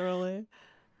centimeter. Literally.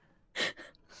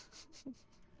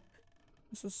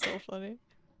 This is so funny.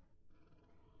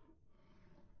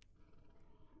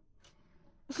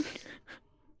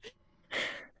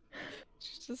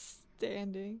 She's just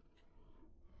standing.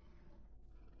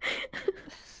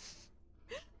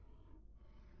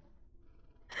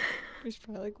 She's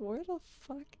probably like, where the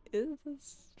fuck is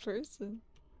this person?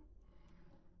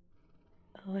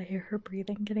 Oh, I hear her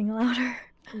breathing getting louder.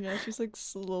 Yeah, she's like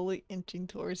slowly inching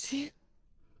towards you.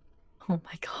 Oh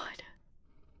my god.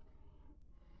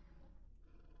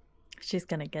 She's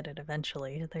gonna get it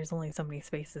eventually. There's only so many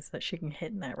spaces that she can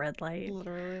hit in that red light.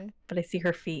 Literally. But I see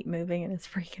her feet moving and it's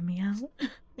freaking me out.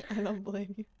 I don't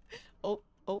blame you. Oh.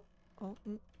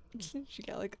 She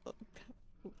got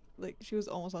like she was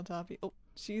almost on top of you. Oh,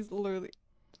 she's literally,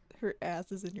 her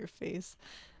ass is in your face.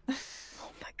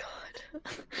 Oh my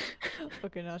god.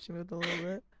 Okay, now she moved a little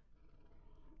bit.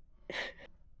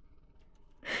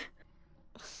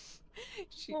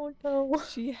 Oh no.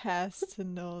 She has to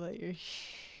know that you're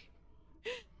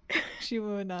She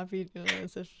would not be doing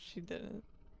this if she didn't.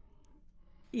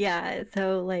 Yeah,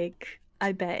 so like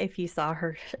I bet if you saw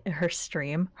her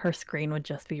stream, her screen would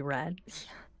just be red.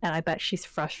 And I bet she's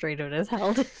frustrated as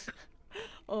hell.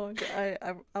 Oh,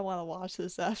 I want to watch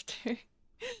this after.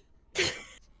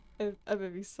 I bet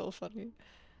it'd be so funny.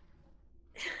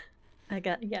 I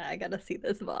gotta see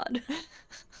this VOD.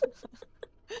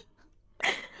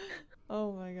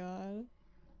 Oh my god.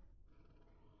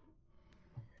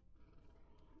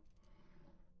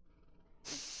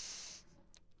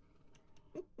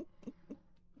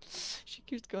 She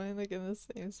keeps going like in the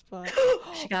same spot.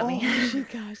 She got me. She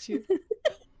got you.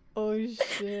 Oh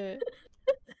shit.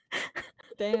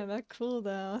 Damn, that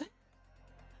cooldown.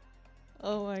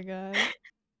 Oh my god.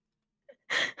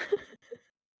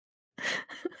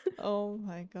 Oh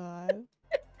my god.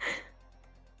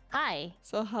 Hi.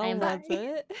 So how I'm was back.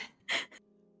 it?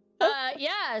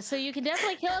 Yeah, so you can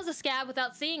definitely kill as a scab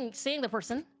without seeing the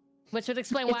person, which would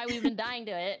explain why we've been dying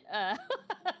to it.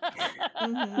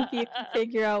 You can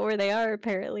figure out where they are,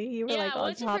 apparently. You were like Yeah, on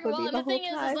once you top figure, of well, me and the the whole thing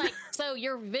is time. like, so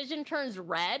your vision turns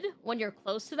red when you're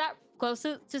close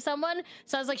to someone.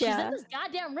 So I was like, she's in Yeah. this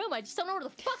goddamn room. I just don't know where the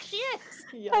fuck she is.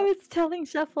 I Yeah. was telling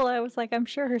Shuffle, I was like, I'm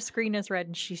sure her screen is red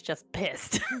and she's just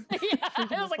pissed. Yeah, I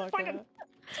Freaking was the like, fuck fucking. out.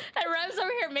 And Rev's over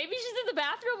here. Maybe she's in the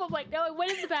bathroom. I'm like, no, I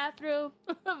went in the bathroom.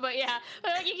 But yeah,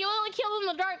 they're like, you only kill in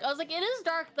the dark. I was like, it is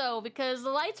dark though because the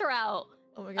lights are out.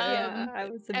 Oh my god. Yeah, I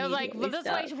was I was like, immediately well,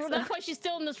 stuck. that's why she's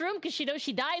still in this room because she knows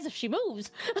she dies if she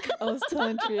moves. I was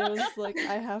telling Tree, I was like,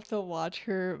 I have to watch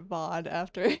her VOD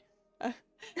after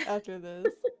after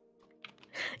this.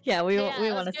 Yeah, we Yeah, it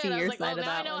was want to good. see I was your like, side well, of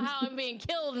now I that know one. how I'm being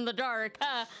killed in the dark.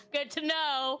 Huh? Good to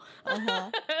know.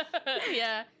 Uh-huh.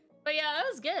 Yeah, but yeah, that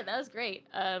was good. That was great.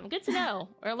 Good to know.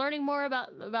 We're learning more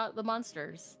about the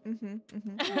monsters.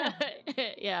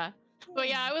 Yeah, but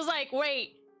yeah, I was like,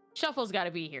 wait, Shuffle's got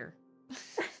to be here.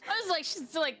 I was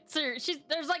like,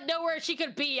 there's like nowhere she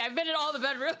could be. I've been in all the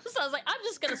bedrooms. I was like, I'm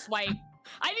just gonna swipe.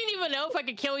 I didn't even know if I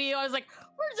could kill you. I was like,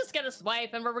 we're just gonna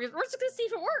swipe and we're just gonna see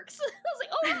if it works. I was like,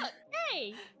 oh look,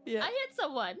 hey, Yeah. I hit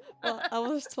someone. Well, I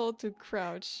was told to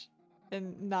crouch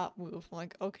and not move. I'm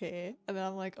like, okay. And then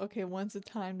I'm like, okay, when's the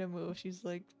time to move? She's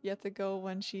like, you have to go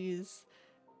when she's,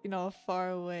 far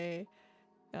away.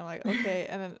 And I'm like, okay.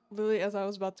 And then literally as I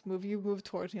was about to move, you moved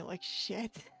towards me. I'm like,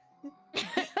 shit.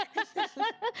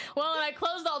 Well, and I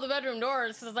closed all the bedroom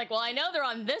doors because it's like, well, I know they're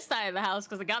on this side of the house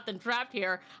because I got them trapped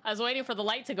here. I was waiting for the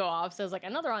light to go off, so I was like, I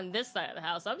know they're on this side of the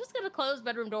house. So I'm just gonna close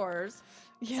bedroom doors.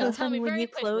 Yeah. So So tell me then very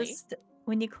quickly.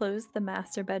 when you closed the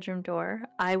master bedroom door,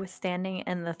 I was standing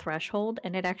in the threshold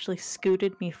and it actually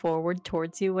scooted me forward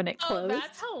towards you when it Oh, closed.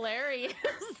 that's hilarious.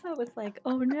 I was like,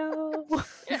 oh no.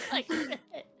 You're like,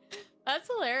 that's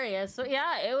hilarious. So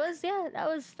yeah, it was. Yeah, that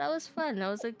was fun. That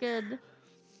was a good.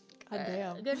 God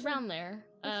damn. A good round there.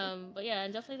 But yeah, I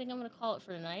definitely think I'm gonna call it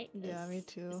for tonight. Yeah, me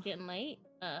too. It's getting late.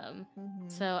 Mhm.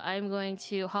 So I'm going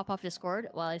to hop off Discord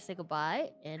while I say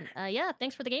goodbye. And yeah,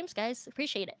 thanks for the games, guys.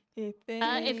 Appreciate it. Hey,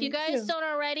 If you thanks. guys don't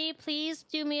already, please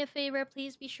do me a favor.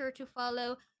 Please be sure to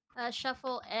follow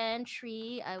Shuffle and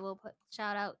Tree. I will put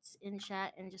shout outs in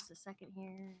chat in just a second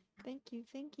here. Thank you,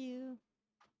 thank you.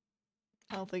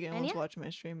 I don't think And anyone's yeah. watching my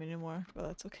stream anymore, but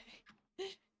that's okay.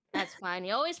 That's fine.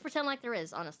 You always pretend like there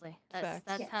is, honestly. Facts.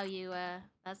 That's Yes. how you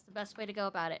that's the best way to go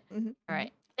about it. Mhm, All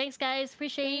right. Thanks guys.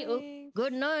 Appreciate you. Thanks.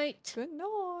 Good night. Good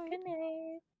night. Good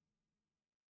night.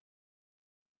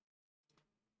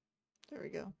 There we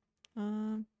go.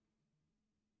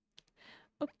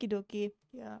 Okie dokie.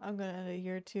 Yeah, I'm gonna end it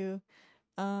here too.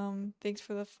 Thanks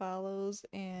for the follows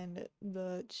and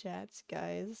the chats,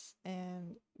 guys.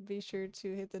 And be sure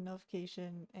to hit the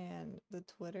notification and the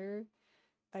Twitter.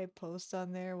 I post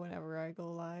on there whenever I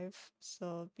go live.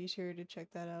 So be sure to check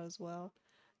that out as well.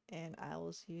 And I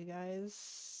will see you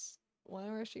guys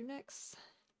whenever I stream next.